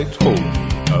than they told me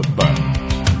about.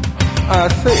 I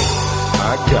think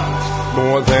I got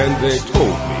more than they told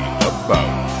me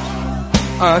about.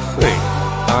 I think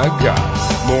I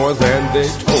got more than they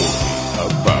told me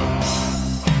about.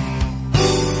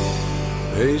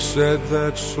 They said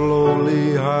that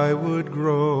slowly I would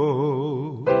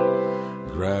grow.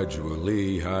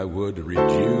 Gradually I would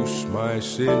reduce my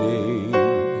sinning.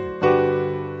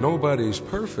 Nobody's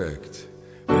perfect,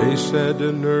 they said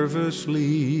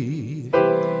nervously.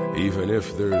 Even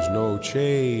if there's no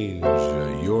change,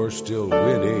 you're still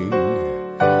winning.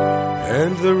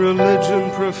 And the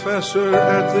religion professor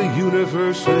at the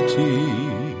university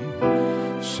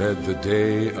said the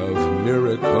day of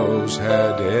miracles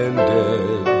had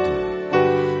ended.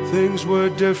 Things were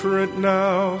different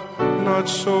now, not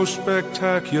so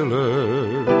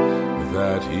spectacular.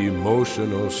 That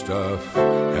emotional stuff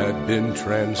had been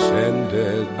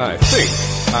transcended. I think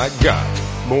I got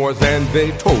more than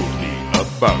they told me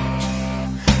about.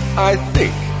 I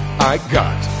think I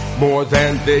got more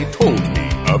than they told me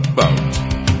about.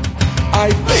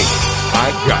 I think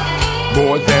I got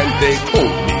more than they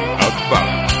told me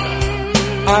about.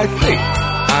 I think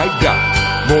I got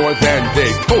more than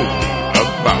they told me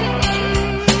about.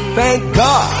 Thank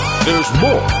God there's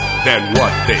more than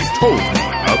what they told me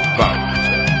about.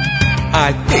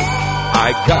 I think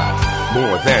I got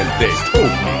more than they told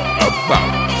me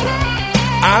about.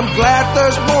 I'm glad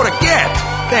there's more to get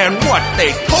than what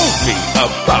they told me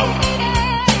about.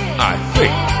 I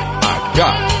think I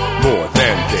got more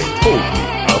than they told me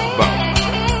about.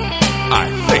 I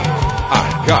think I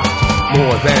got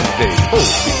more than they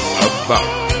told me about.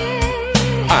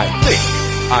 I think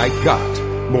I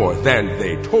got more than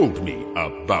they told me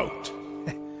about.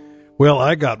 Well,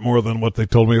 I got more than what they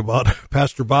told me about.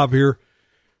 Pastor Bob here,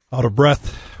 out of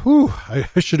breath. Whew, I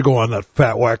should go on that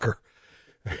fat whacker.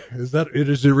 Is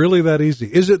it really that easy?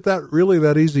 Is it really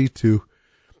that easy to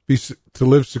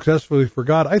live successfully for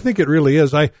God? I think it really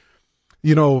is. I'm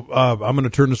going to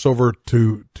turn this over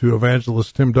to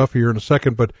evangelist Tim Duffy here in a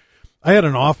second, but I had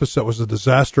an office that was a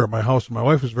disaster at my house, and my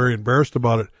wife was very embarrassed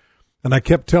about it. And I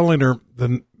kept telling her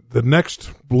the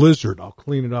next blizzard, I'll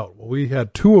clean it out. Well, we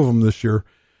had 2 of them this year,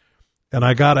 and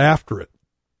I got after it.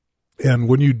 And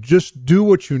when you just do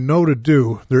what you know to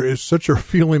do, there is such a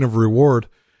feeling of reward.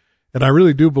 And I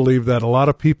really do believe that a lot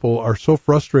of people are so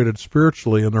frustrated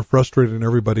spiritually, and they're frustrating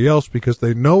everybody else because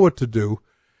they know what to do.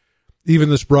 Even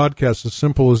this broadcast, as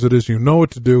simple as it is, you know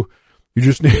what to do. You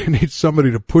just need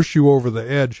somebody to push you over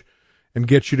the edge and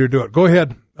get you to do it. Go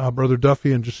ahead, Brother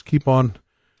Duffy, and just keep on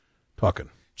talking.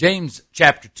 James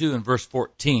chapter 2 and verse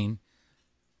 14.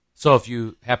 So if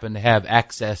you happen to have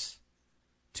access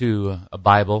to a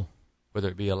Bible, whether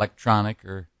it be electronic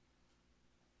or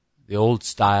the old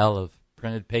style of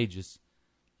printed pages,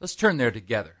 let's turn there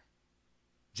together.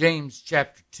 James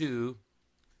chapter 2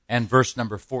 and verse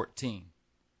number 14.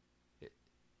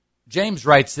 James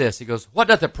writes this. He goes, "What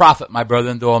doth it profit, my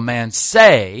brethren, though a man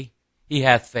say he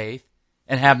hath faith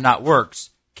and have not works?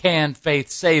 Can faith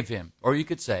save him?" Or you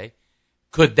could say,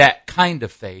 could that kind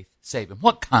of faith save him?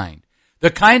 What kind? The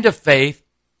kind of faith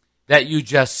that you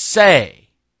just say,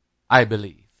 "I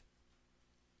believe."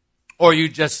 Or you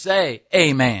just say,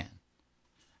 "Amen."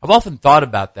 I've often thought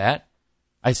about that.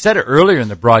 I said it earlier in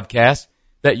the broadcast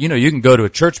that, you can go to a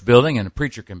church building and a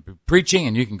preacher can be preaching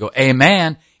and you can go,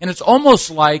 "Amen." And it's almost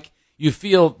like you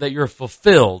feel that you're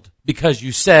fulfilled because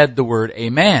you said the word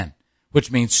amen,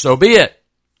 which means so be it.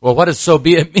 Well, what does so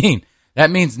be it mean? That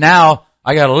means now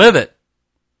I got to live it.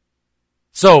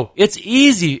 So it's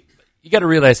easy. You got to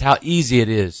realize how easy it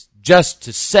is just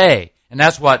to say. And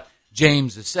that's what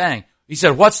James is saying. He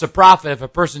said, what's the profit if a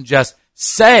person just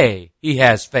say he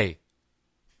has faith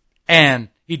and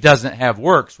he doesn't have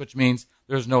works, which means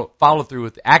there's no follow through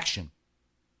with action.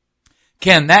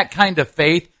 Can that kind of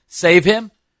faith save him?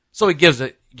 So he gives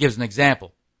an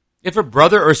example. If a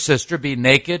brother or sister be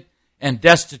naked and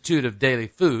destitute of daily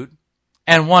food,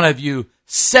 and one of you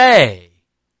say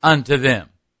unto them,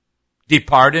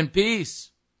 "Depart in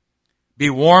peace, be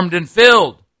warmed and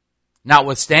filled,"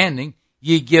 notwithstanding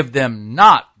ye give them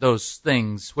not those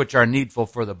things which are needful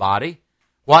for the body,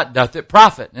 what doth it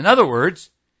profit? In other words,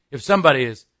 if somebody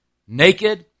is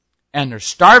naked and they're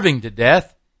starving to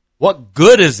death, what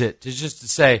good is it to just to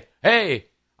say, "Hey,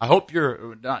 I hope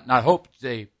you're not hope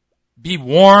they be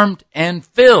warmed and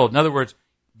filled." In other words,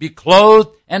 be clothed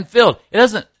and filled. It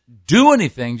doesn't do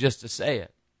anything just to say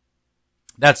it.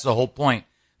 That's the whole point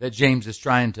that James is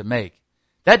trying to make.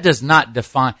 That does not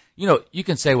define, you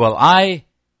can say, well, I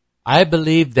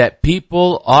believe that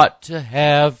people ought to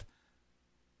have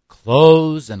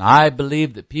clothes, and I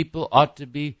believe that people ought to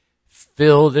be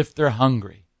filled if they're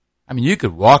hungry. I mean, you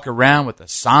could walk around with a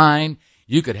sign,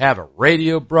 you could have a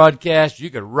radio broadcast, you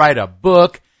could write a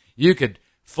book, you could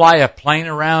fly a plane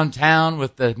around town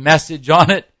with the message on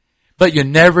it, but you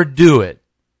never do it.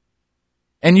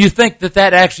 And you think that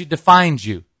actually defines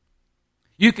you.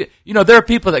 There are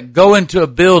people that go into a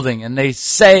building and they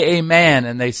say amen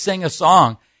and they sing a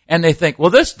song and they think, well,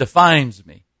 this defines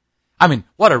me. I mean,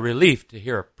 what a relief to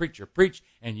hear a preacher preach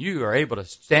and you are able to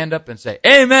stand up and say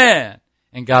amen.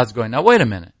 And God's going, now wait a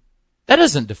minute. That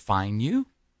doesn't define you.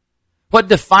 What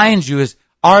defines you is,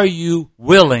 are you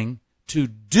willing to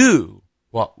do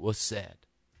what was said?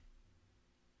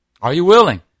 Are you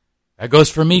willing? That goes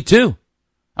for me too.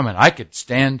 I mean, I could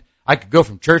go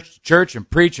from church to church and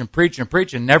preach and preach and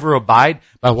preach and never abide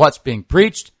by what's being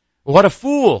preached. Well, what a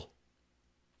fool.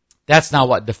 That's not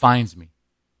what defines me.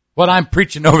 What I'm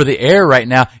preaching over the air right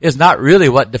now is not really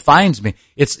what defines me.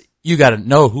 It's, you got to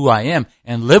know who I am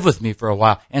and live with me for a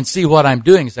while and see what I'm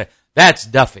doing and say, that's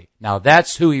Duffy. Now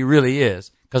that's who he really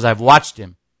is, because I've watched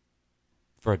him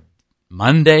for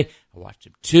Monday, I watched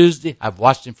him Tuesday, I've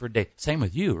watched him for a day. Same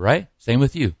with you, right? Same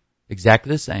with you.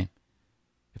 Exactly the same.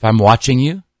 If I'm watching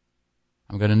you,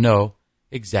 I'm going to know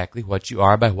exactly what you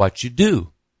are by what you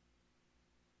do.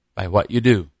 By what you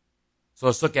do. So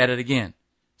let's look at it again.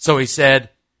 So he said,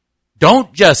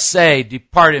 don't just say,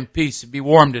 depart in peace and be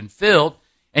warmed and filled,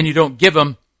 and you don't give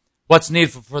them what's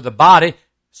needful for the body.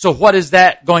 So what is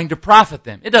that going to profit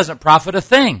them? It doesn't profit a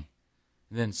thing.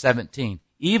 And then 17,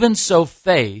 even so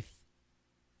faith,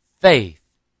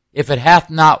 if it hath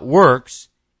not works,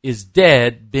 is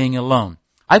dead being alone.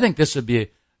 I think this would be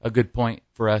a good point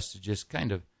for us to just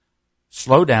kind of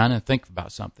slow down and think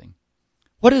about something.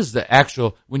 What is the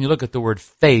actual, when you look at the word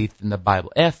faith in the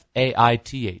Bible,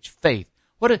 F-A-I-T-H, faith,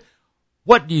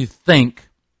 what do you think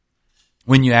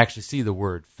when you actually see the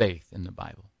word faith in the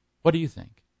Bible? What do you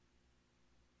think?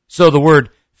 So the word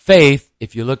faith,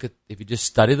 if you just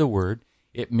study the word,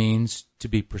 it means to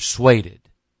be persuaded.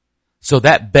 So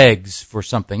that begs for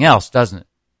something else, doesn't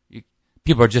it?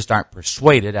 People just aren't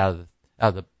persuaded out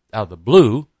of the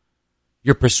blue.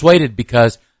 You're persuaded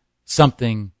because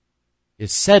something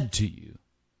is said to you.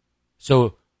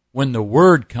 So when the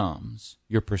word comes,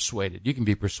 you're persuaded. You can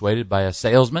be persuaded by a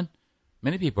salesman.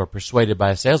 Many people are persuaded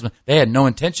by a salesman. They had no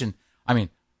intention. I mean,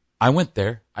 I went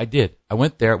there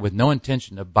with no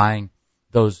intention of buying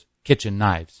those kitchen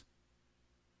knives.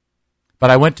 But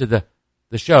I went to the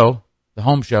show, the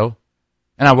home show,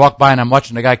 and I walked by and I'm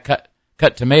watching the guy cut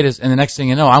tomatoes, and the next thing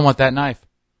you know, I want that knife.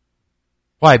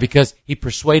 Why? Because he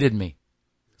persuaded me.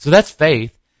 So that's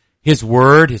faith. His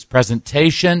word, his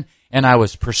presentation, and I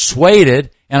was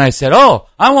persuaded, and I said, oh,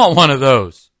 I want one of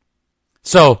those.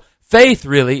 So faith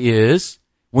really is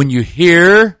when you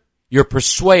hear, you're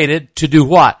persuaded to do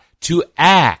what? To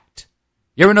act.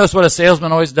 You ever notice what a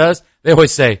salesman always does? They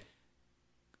always say,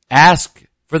 ask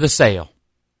for the sale.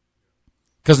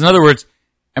 Because in other words,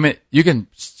 I mean, you can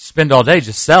spend all day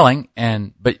just selling,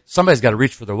 but somebody's got to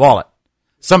reach for their wallet.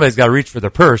 Somebody's got to reach for their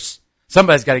purse.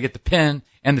 Somebody's got to get the pen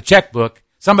and the checkbook.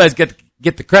 Somebody's got to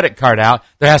get the credit card out.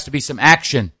 There has to be some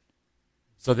action.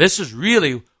 So this is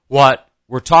really what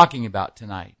we're talking about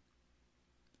tonight.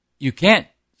 You can't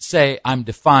say I'm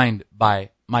defined by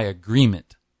my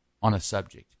agreement on a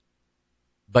subject,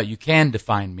 but you can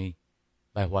define me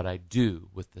by what I do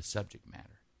with the subject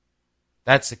matter.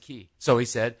 That's the key. So he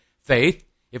said, faith,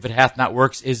 if it hath not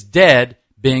works, is dead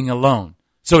being alone.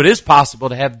 So it is possible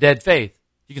to have dead faith.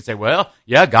 You can say, well,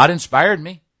 yeah, God inspired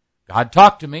me. God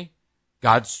talked to me.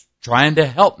 God's trying to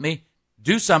help me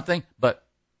do something, but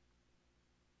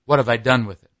what have I done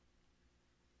with it?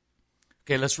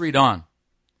 Okay, let's read on.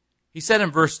 He said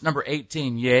in verse number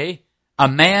 18, yea, a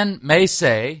man may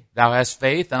say, thou hast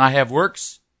faith and I have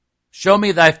works. Show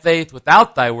me thy faith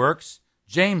without thy works.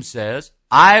 James says,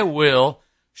 I will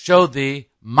show thee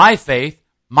my faith,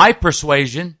 my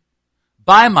persuasion,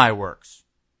 by my works.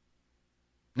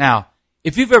 Now,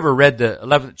 if you've ever read the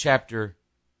 11th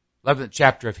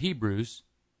chapter of Hebrews,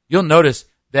 you'll notice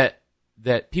that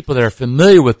people that are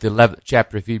familiar with the 11th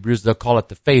chapter of Hebrews, they'll call it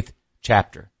the faith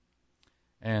chapter.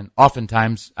 And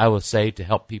oftentimes, I will say to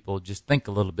help people just think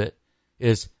a little bit,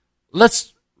 is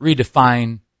let's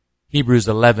redefine Hebrews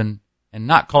 11 and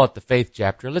not call it the faith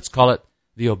chapter. Let's call it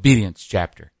the obedience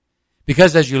chapter.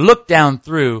 Because as you look down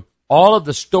through all of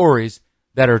the stories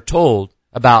that are told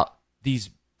about these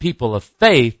people of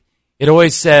faith, it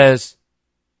always says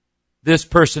this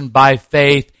person by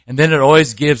faith, and then it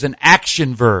always gives an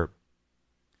action verb.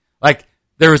 Like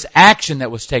There was action that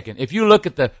was taken. If you look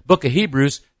at the book of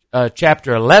Hebrews,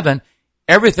 chapter 11,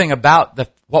 everything about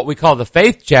what we call the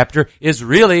faith chapter is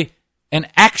really an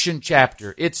action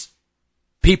chapter. It's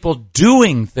people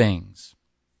doing things.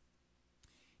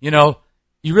 You know,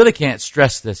 you really can't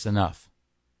stress this enough.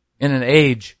 In an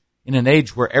age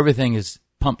where everything is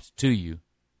pumped to you.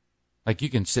 Like you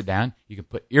can sit down, you can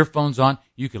put earphones on,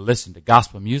 you can listen to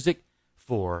gospel music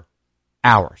for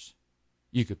hours.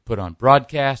 You could put on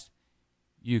broadcast,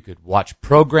 you could watch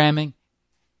programming,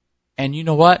 and you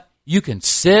know what? You can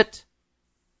sit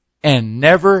and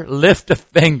never lift a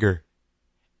finger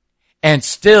and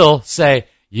still say,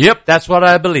 yep, that's what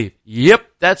I believe. Yep,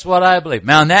 that's what I believe.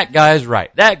 Man, that guy's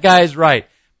right. That guy's right.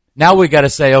 Now we got to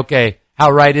say, okay, how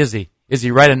right is he? Is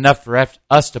he right enough for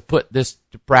us to put this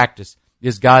to practice?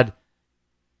 Is God,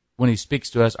 when he speaks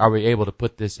to us, are we able to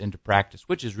put this into practice?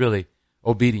 Which is really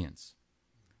obedience.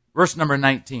 Verse number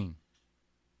 19.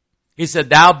 He said,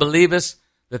 thou believest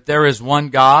that there is one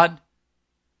God?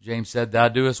 James said, thou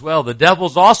doest well. The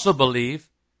devils also believe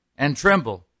and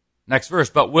tremble. Next verse.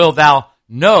 But will thou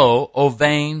know, O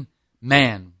vain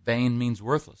man? Vain means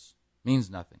worthless. Means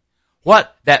nothing.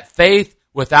 What? That faith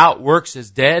without works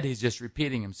is dead? He's just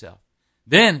repeating himself.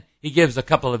 Then he gives a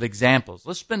couple of examples.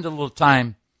 Let's spend a little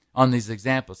time on these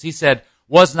examples. He said,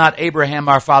 was not Abraham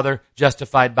our father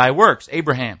justified by works?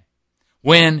 Abraham,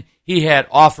 when he had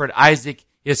offered Isaac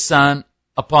his son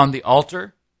upon the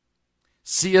altar,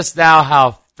 seest thou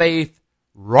how faith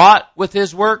wrought with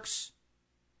his works?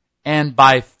 And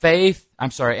by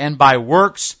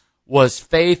works was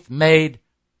faith made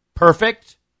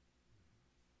perfect?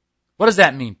 What does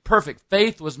that mean? Perfect.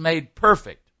 Faith was made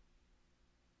perfect.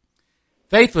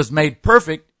 Faith was made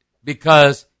perfect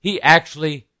because he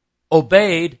actually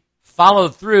obeyed,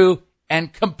 followed through,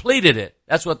 and completed it.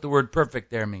 That's what the word perfect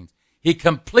there means. He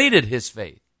completed his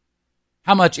faith.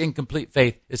 How much incomplete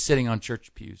faith is sitting on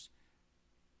church pews?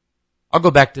 I'll go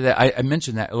back to that. I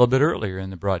mentioned that a little bit earlier in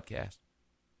the broadcast.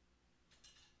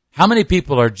 How many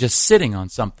people are just sitting on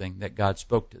something that God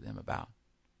spoke to them about?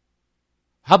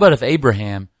 How about if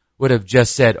Abraham would have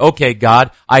just said, okay, God,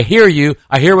 I hear you.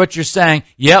 I hear what you're saying.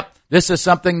 Yep, this is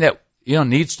something that,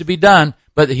 needs to be done,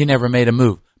 but he never made a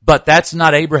move. But that's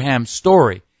not Abraham's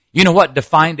story. You know what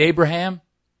defined Abraham?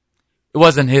 It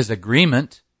wasn't his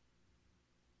agreement.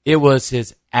 It was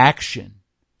his action.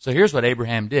 So here's what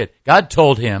Abraham did. God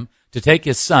told him to take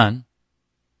his son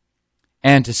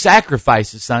and to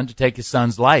sacrifice his son to take his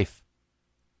son's life.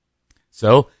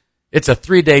 So it's a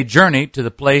 3-day journey to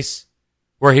the place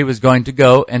where he was going to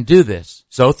go and do this.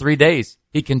 So 3 days.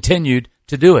 He continued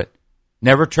to do it.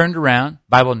 Never turned around.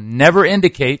 Bible never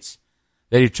indicates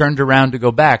that he turned around to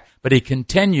go back, but he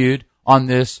continued on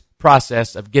this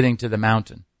process of getting to the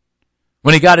mountain.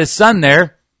 When he got his son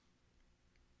there,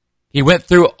 he went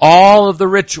through all of the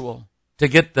ritual to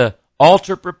get the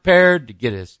altar prepared, to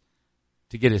get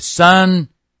his son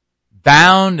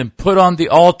bound and put on the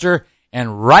altar,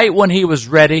 and right when he was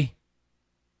ready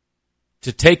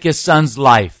to take his son's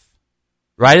life,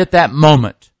 right at that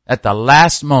moment, at the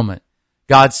last moment,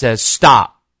 God says,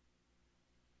 stop.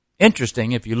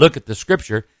 Interesting, if you look at the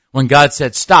scripture, when God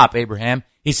said, stop, Abraham,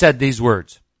 he said these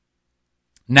words,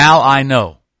 now I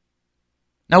know.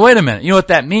 Now wait a minute, you know what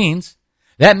that means?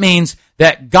 That means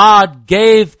that God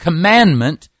gave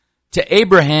commandment to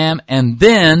Abraham, and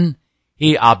then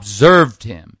he observed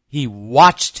him. He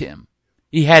watched him.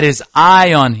 He had his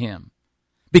eye on him.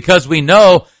 Because we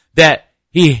know that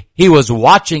he was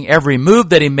watching every move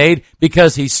that he made,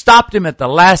 because he stopped him at the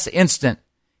last instant.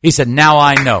 He said, now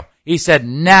I know. He said,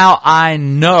 now I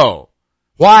know.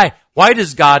 Why? Why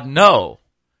does God know?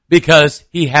 Because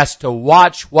he has to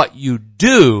watch what you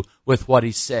do with what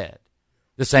he said.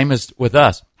 The same as with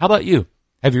us. How about you?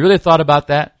 Have you really thought about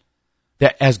that?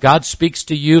 That as God speaks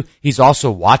to you, he's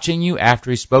also watching you after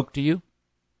he spoke to you?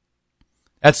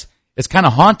 It's kind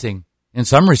of haunting in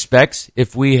some respects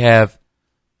if we have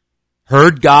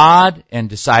heard God and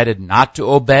decided not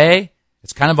to obey.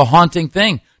 It's kind of a haunting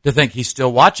thing to think he's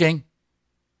still watching.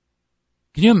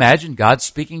 Can you imagine God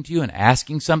speaking to you and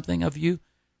asking something of you?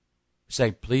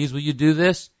 Say, please, will you do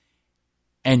this?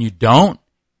 And you don't,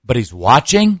 but he's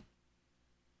watching?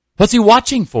 What's he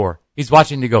watching for? He's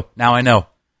watching to go, now I know.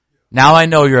 Now I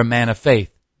know you're a man of faith.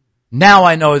 Now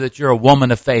I know that you're a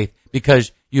woman of faith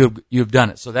because you've done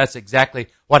it. So that's exactly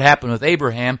what happened with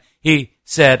Abraham. He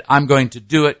said, I'm going to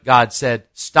do it. God said,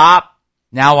 stop.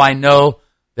 Now I know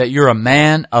that you're a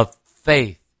man of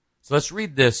faith. So let's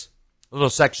read this little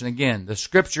section again. The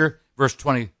scripture, verse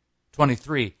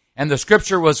 23. And the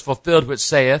scripture was fulfilled which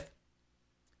saith,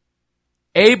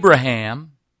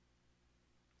 Abraham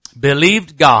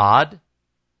believed God,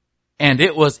 and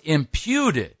it was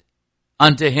imputed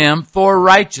unto him for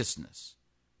righteousness.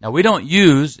 Now, we don't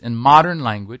use, in modern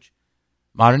language,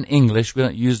 modern English, we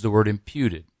don't use the word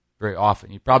imputed very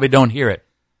often. You probably don't hear it.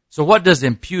 So what does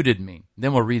imputed mean?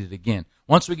 Then we'll read it again.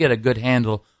 Once we get a good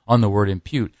handle on the word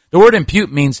impute. The word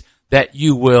impute means that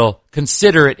you will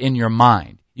consider it in your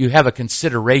mind. You have a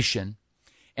consideration,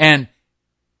 and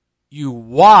you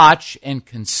watch and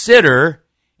consider,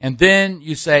 and then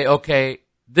you say, okay,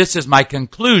 this is my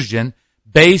conclusion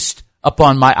based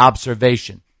upon my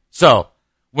observation. So,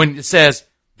 when it says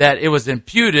that it was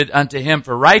imputed unto him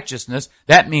for righteousness,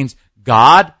 that means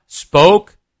God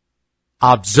spoke,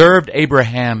 observed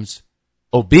Abraham's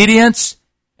obedience,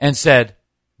 and said,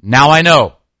 now I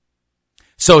know.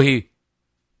 So he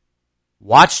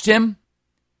watched him.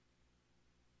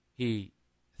 He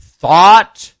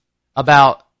thought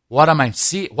about what I'm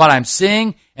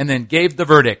seeing, and then gave the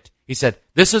verdict. He said,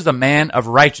 this is a man of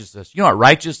righteousness. You know what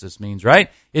righteousness means, right?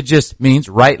 It just means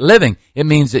right living. It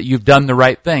means that you've done the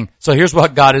right thing. So here's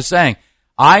what God is saying.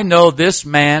 I know this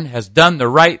man has done the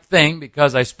right thing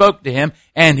because I spoke to him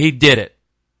and he did it.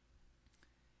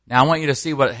 Now I want you to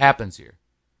see what happens here.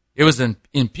 It was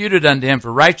imputed unto him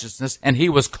for righteousness, and he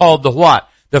was called the what?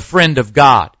 The friend of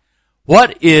God.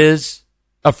 What is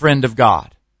a friend of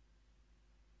God?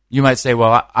 You might say,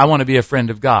 well, I want to be a friend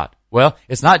of God. Well,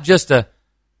 it's not just a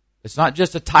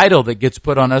title that gets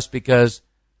put on us because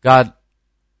God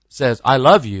says, I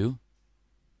love you.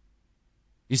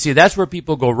 You see, that's where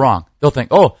people go wrong. They'll think,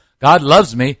 oh, God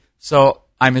loves me, so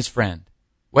I'm his friend.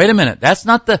 Wait a minute. That's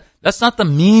not the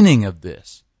meaning of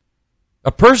this.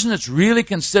 A person that's really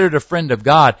considered a friend of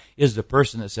God is the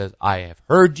person that says, I have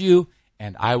heard you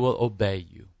and I will obey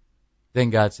you.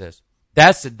 Then God says,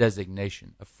 that's the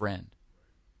designation of friend.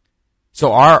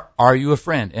 So are you a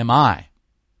friend? Am I?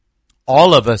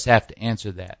 All of us have to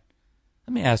answer that.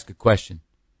 Let me ask a question.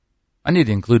 I need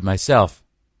to include myself.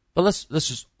 But let's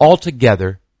just all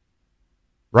together,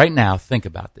 right now, think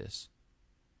about this.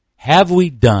 Have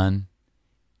we done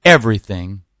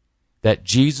everything that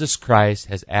Jesus Christ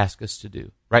has asked us to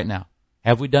do? Right now.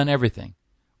 Have we done everything?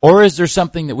 Or is there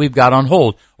something that we've got on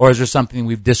hold? Or is there something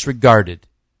we've disregarded?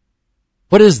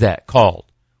 What is that called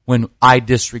when I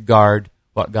disregard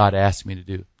what God asked me to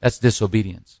do? That's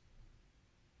disobedience.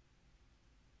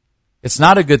 It's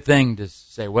not a good thing to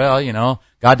say, well,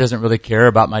 God doesn't really care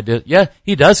about my yeah,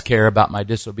 he does care about my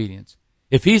disobedience.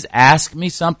 If he's asked me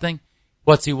something,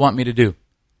 what's he want me to do?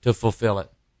 To fulfill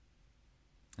it.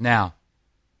 Now,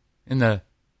 in the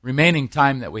remaining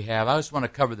time that we have, I just want to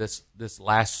cover this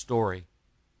last story.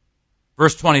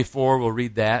 Verse 24, we'll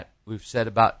read that. We've said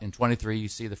about in 23, you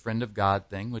see the friend of God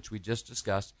thing, which we just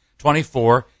discussed.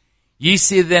 24, ye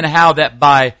see then how that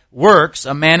by works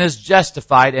a man is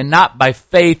justified, and not by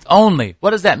faith only.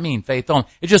 What does that mean, faith only?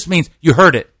 It just means you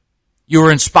heard it. You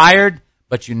were inspired,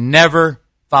 but you never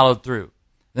followed through.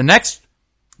 The next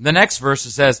verse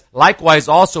it says, likewise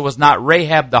also was not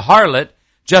Rahab the harlot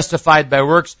justified by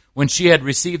works when she had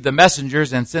received the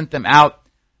messengers and sent them out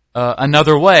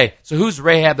another way. So who's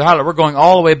Rahab the harlot? We're going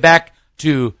all the way back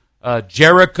to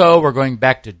Jericho. We're going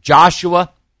back to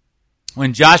Joshua.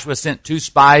 When Joshua sent 2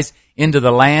 spies into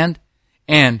the land.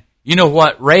 And you know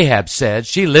what Rahab said?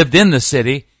 She lived in the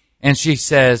city, and she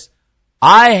says,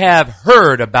 I have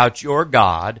heard about your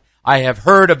God. I have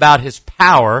heard about his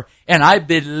power, and I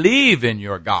believe in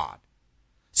your God.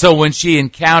 So when she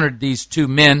encountered these 2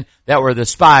 men that were the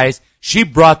spies, she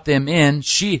brought them in.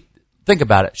 Think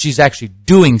about it. She's actually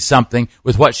doing something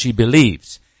with what she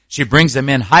believes. She brings them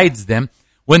in, hides them.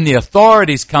 When the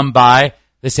authorities come by,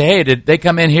 they say, hey, did they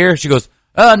come in here? She goes,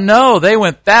 no, they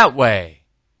went that way.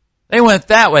 They went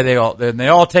that way. They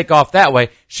all take off that way.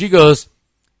 She goes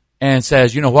and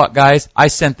says, you know what, guys? I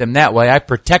sent them that way. I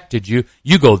protected you.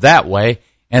 You go that way,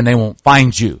 and they won't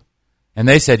find you. And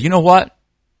they said, you know what?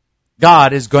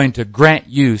 God is going to grant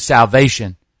you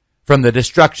salvation from the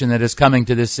destruction that is coming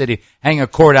to this city. Hang a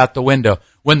cord out the window.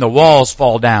 When the walls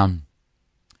fall down,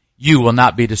 you will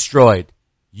not be destroyed.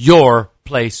 Your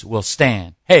place will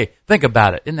stand. Hey, think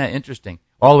about it. Isn't that interesting?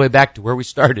 All the way back to where we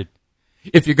started.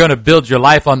 If you're going to build your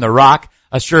life on the rock,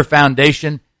 a sure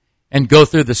foundation, and go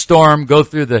through the storm, go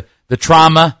through the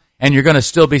trauma, and you're going to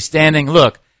still be standing.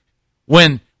 Look,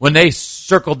 when they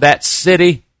circled that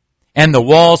city and the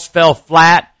walls fell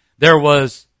flat, there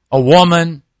was a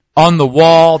woman on the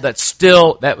wall that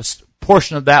was a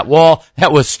portion of that wall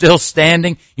that was still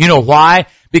standing. You know why?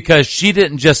 Because she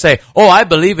didn't just say, oh, I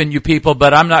believe in you people,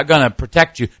 but I'm not going to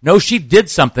protect you. No, she did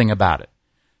something about it.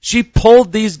 She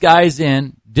pulled these guys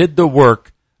in, did the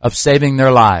work of saving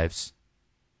their lives.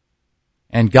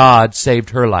 And God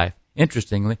saved her life.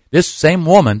 Interestingly, this same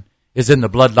woman is in the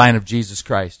bloodline of Jesus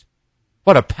Christ.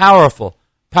 What a powerful,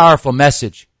 powerful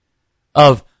message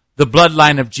of the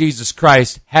bloodline of Jesus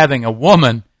Christ having a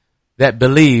woman that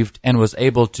believed and was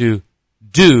able to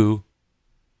do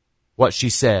what she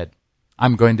said.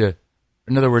 In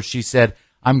other words, she said,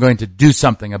 I'm going to do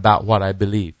something about what I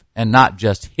believe and not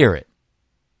just hear it.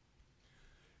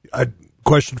 A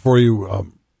question for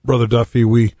you, Brother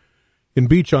Duffy. In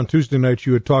Beach on Tuesday nights,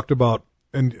 you had talked about,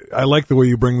 and I like the way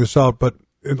you bring this out, but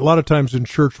a lot of times in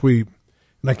church and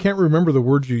I can't remember the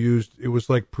words you used. It was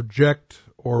like project,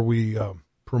 or we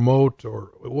promote,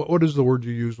 or what is the word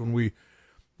you use when we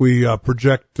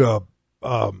project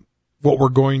what we're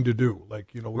going to do?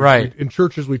 Like, right. In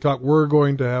churches we talk, we're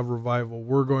going to have revival,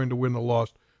 we're going to win the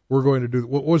lost, we're going to do.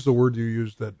 What was the word you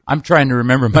used? That I'm trying to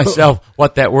remember myself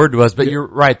what that word was, but you're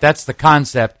right. That's the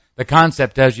concept. The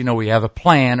concept as we have a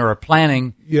plan or a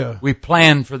planning. Yeah. We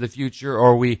plan for the future,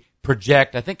 or we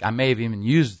project. I think I may have even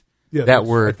used that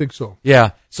word. I think so.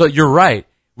 Yeah. So you're right.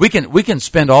 We can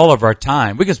spend all of our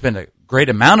time. We can spend a great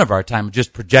amount of our time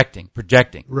just projecting.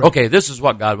 Right. Okay, this is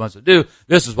what God wants to do.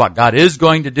 This is what God is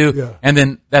going to do. Yeah. And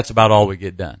then that's about all we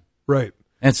get done. Right.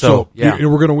 And so we're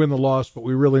going to win the lost, but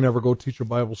we really never go teach a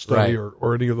Bible study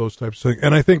or any of those types of things.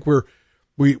 And I think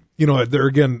there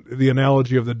again, the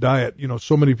analogy of the diet,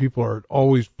 so many people are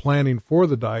always planning for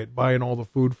the diet, buying all the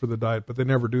food for the diet, but they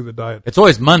never do the diet. It's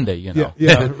always Monday, Yeah,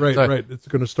 right, So, right. It's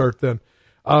going to start then.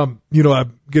 I'm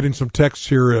getting some texts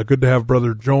here. Good to have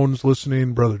Brother Jones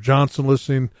listening, Brother Johnson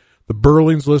listening, the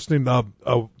Burlings listening.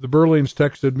 The Burlings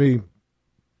texted me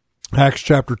Acts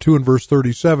chapter 2 and verse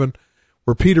 37,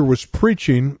 where Peter was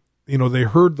preaching. They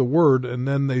heard the word, and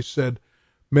then they said,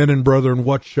 men and brethren,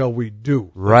 what shall we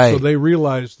do? Right. So they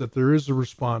realized that there is a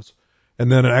response.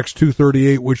 And then in Acts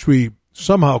 2:38, which we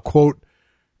somehow quote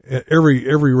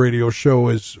every radio show,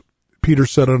 is Peter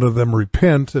said unto them,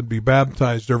 repent and be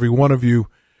baptized, every one of you,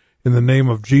 in the name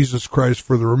of Jesus Christ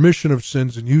for the remission of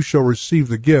sins, and you shall receive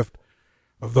the gift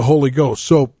of the Holy Ghost.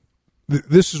 So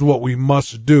this is what we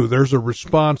must do. There's a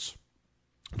response.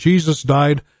 Jesus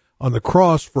died on the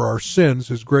cross for our sins,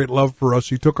 his great love for us.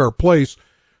 He took our place,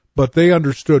 but they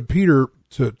understood Peter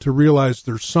to realize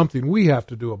there's something we have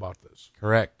to do about this.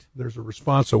 Correct. There's a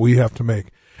response that we have to make.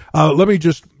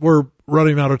 We're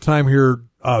running out of time here.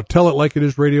 Tell It Like It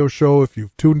Is radio show. If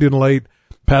you've tuned in late,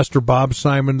 Pastor Bob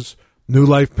Simons, New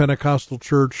Life Pentecostal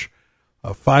Church,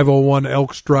 501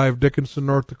 Elks Drive, Dickinson,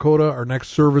 North Dakota. Our next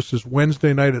service is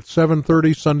Wednesday night at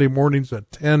 7:30, Sunday mornings at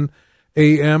 10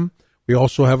 a.m. We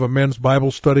also have a men's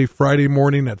Bible study Friday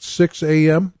morning at 6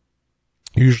 a.m.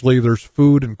 Usually there's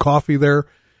food and coffee there,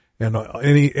 and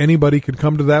anybody can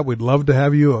come to that. We'd love to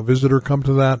have you, a visitor, come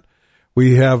to that.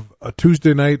 We have a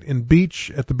Tuesday night in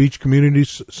Beach at the Beach Community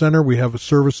Center. We have a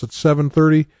service at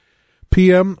 7:30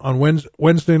 p.m. on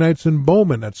Wednesday nights in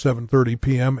Bowman at 7:30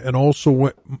 p.m. and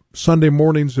also Sunday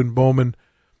mornings in Bowman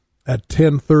at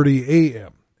 10:30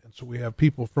 a.m. And so we have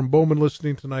people from Bowman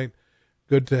listening tonight.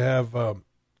 Good to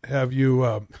have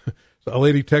you. So a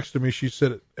lady texted me. She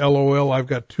said, LOL, I've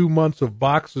got 2 months of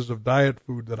boxes of diet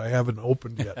food that I haven't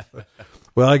opened yet.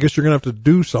 Well, I guess you're going to have to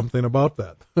do something about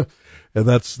that. And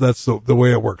that's the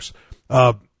way it works.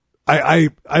 I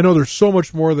know there's so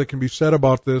much more that can be said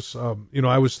about this.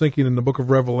 I was thinking in the book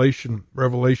of Revelation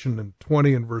in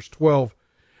 20 and verse 12,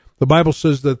 the Bible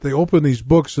says that they opened these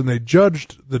books and they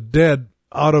judged the dead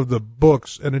out of the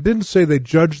books. And it didn't say they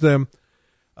judged them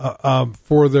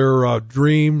for their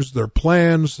dreams, their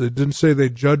plans. It didn't say they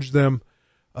judged them.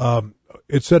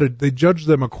 It said they judged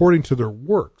them according to their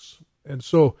works. And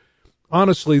so,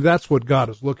 honestly, that's what God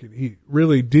is looking. He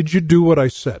really, did you do what I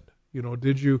said?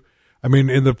 Did you? I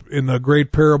mean, in the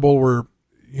great parable where,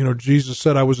 Jesus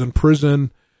said, I was in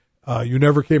prison, you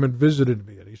never came and visited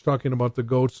me. And he's talking about the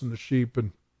goats and the sheep.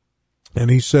 And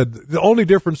he said, the only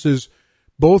difference is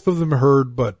both of them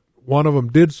heard, but one of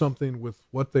them did something with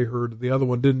what they heard. The other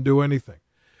one didn't do anything.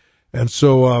 And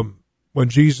so, when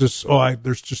Jesus,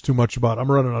 there's just too much about it.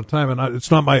 I'm running out of time, and it's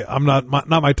not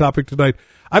my topic tonight.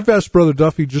 I've asked Brother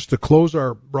Duffy just to close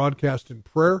our broadcast in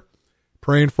prayer,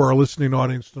 praying for our listening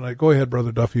audience tonight. Go ahead,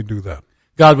 Brother Duffy, and do that.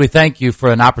 God, we thank you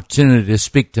for an opportunity to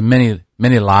speak to many,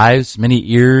 many lives,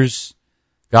 many ears,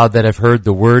 God, that have heard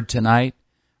the word tonight.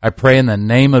 I pray in the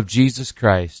name of Jesus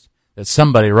Christ that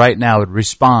somebody right now would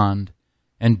respond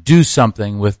and do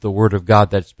something with the word of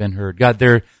God that's been heard. God,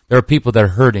 there are people that are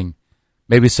hurting.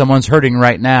 Maybe someone's hurting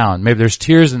right now, and maybe there's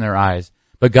tears in their eyes.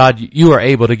 But God, you are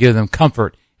able to give them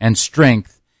comfort and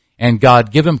strength, and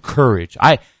God, give them courage.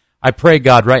 I pray,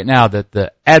 God, right now that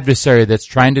the adversary that's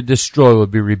trying to destroy will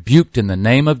be rebuked in the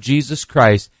name of Jesus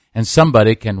Christ, and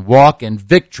somebody can walk in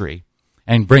victory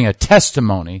and bring a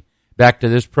testimony back to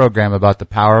this program about the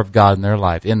power of God in their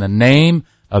life. In the name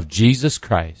of Jesus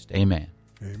Christ. Amen.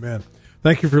 Amen.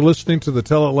 Thank you for listening to the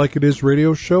Tell It Like It Is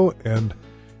radio show. And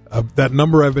that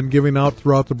number I've been giving out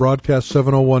throughout the broadcast,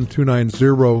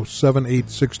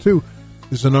 701-290-7862,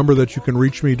 is the number that you can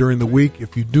reach me during the week.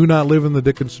 If you do not live in the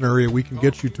Dickinson area, we can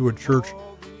get you to a church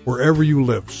wherever you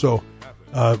live. So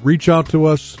reach out to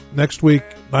us next week,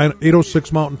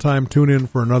 8:06 Mountain Time. Tune in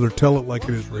for another Tell It Like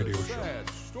It Is radio show.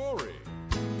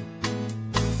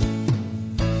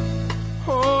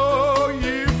 Oh,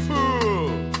 ye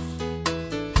fools,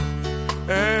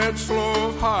 and slow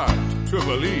of heart to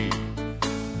believe,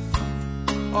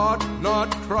 ought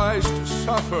not Christ to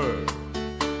suffer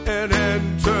and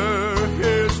enter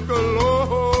his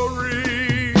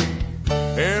glory?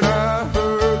 And I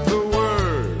heard the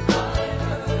word,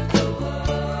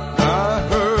 I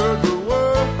heard the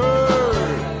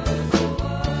word,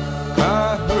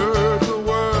 I heard the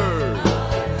word.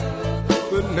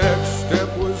 The next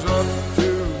step was up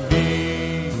to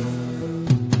me.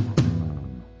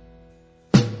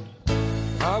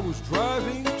 I was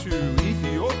driving to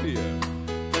Ethiopia,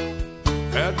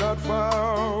 had not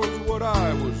found what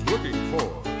I was looking for.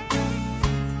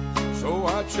 So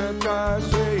I checked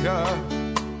Isaiah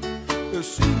to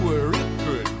see where it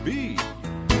could be.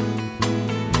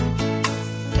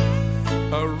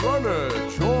 A runner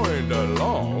joined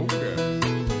along,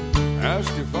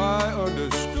 asked if I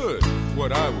understood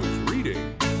what I was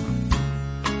reading.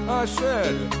 I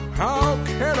said, how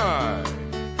can I,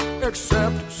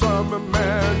 except some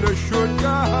man should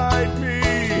guide me?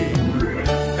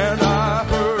 And I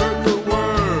heard the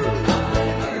word,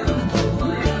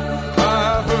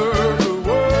 I heard the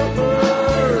word,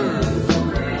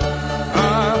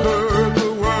 I heard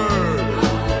the word.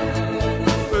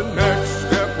 The next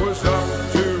step was up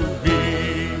to me.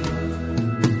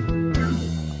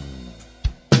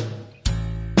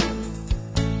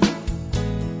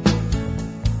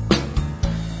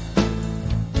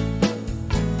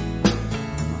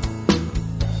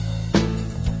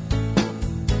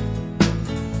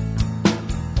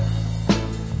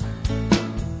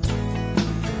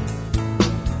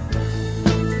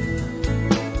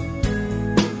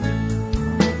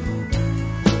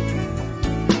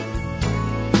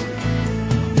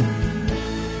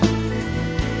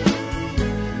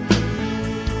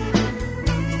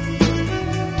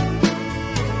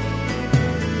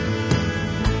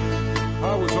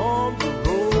 I was on the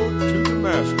road to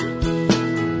Damascus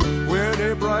when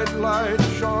a bright light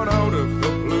shone out of the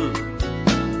blue.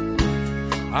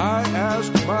 I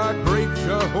asked my great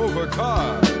Jehovah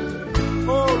God,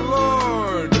 oh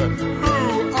Lord,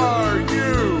 who are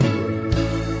you?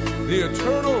 The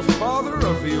eternal Father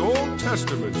of the Old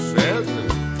Testament says,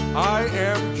 I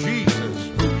am Jesus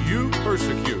whom you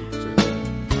persecute.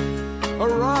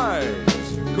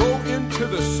 Arise, go into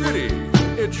the city,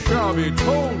 it shall be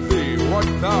told thee what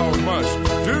thou must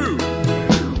do.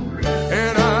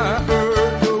 And I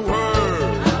heard the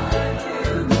word,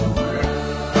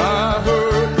 I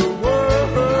heard the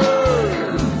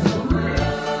word,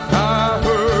 I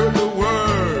heard the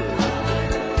word.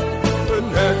 The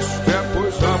next step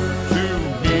was up to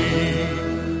me.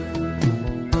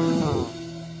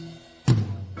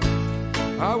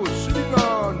 I was sitting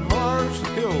on Mars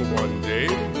Hill one day,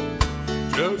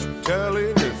 just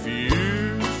telling a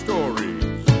few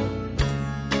stories,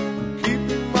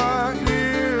 keeping my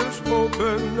ears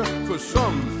open for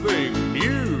something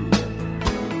new.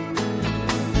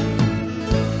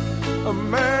 A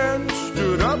man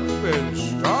stood up and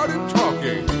started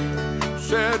talking,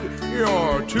 said,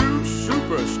 you're too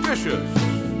superstitious,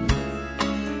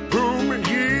 whom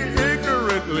ye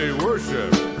ignorantly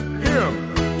worship,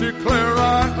 him declare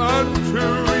I unto you.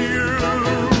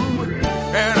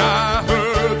 And I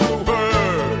heard the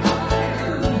word,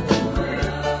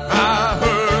 I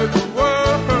heard the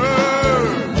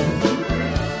word,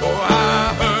 oh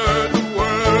I heard the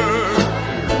word,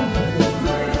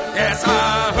 yes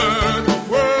I heard the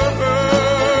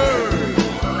word,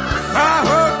 I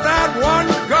heard that one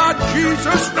God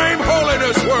Jesus name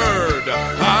holiness word,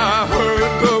 I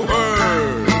heard the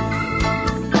word,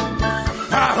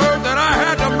 I heard that I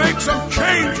had to make some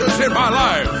changes in my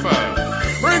life,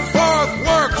 bring forth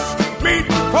works meet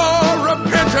for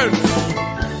repentance.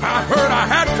 I heard I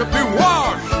had to be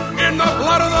washed in the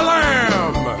blood of the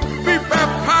Lamb, be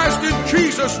baptized in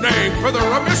Jesus' name for the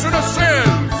remission of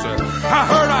sins. I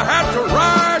heard I had to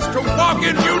rise to walk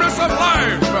in newness of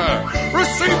life,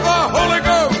 receive the Holy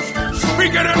Ghost,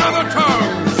 speaking in other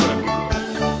tongues.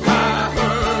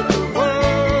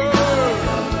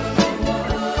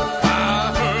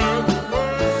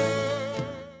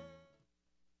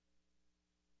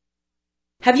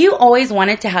 Have you always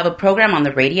wanted to have a program on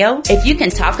the radio? If you can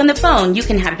talk on the phone, you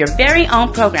can have your very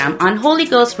own program on Holy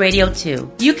Ghost Radio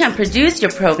 2. You can produce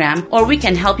your program, or we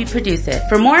can help you produce it.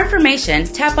 For more information,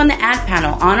 tap on the ad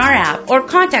panel on our app or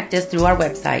contact us through our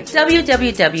website,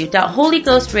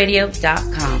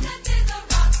 www.holyghostradio.com.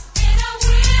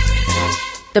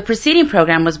 The preceding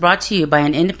program was brought to you by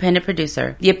an independent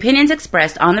producer. The opinions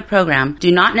expressed on the program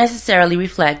do not necessarily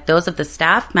reflect those of the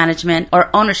staff, management, or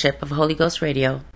ownership of Holy Ghost Radio.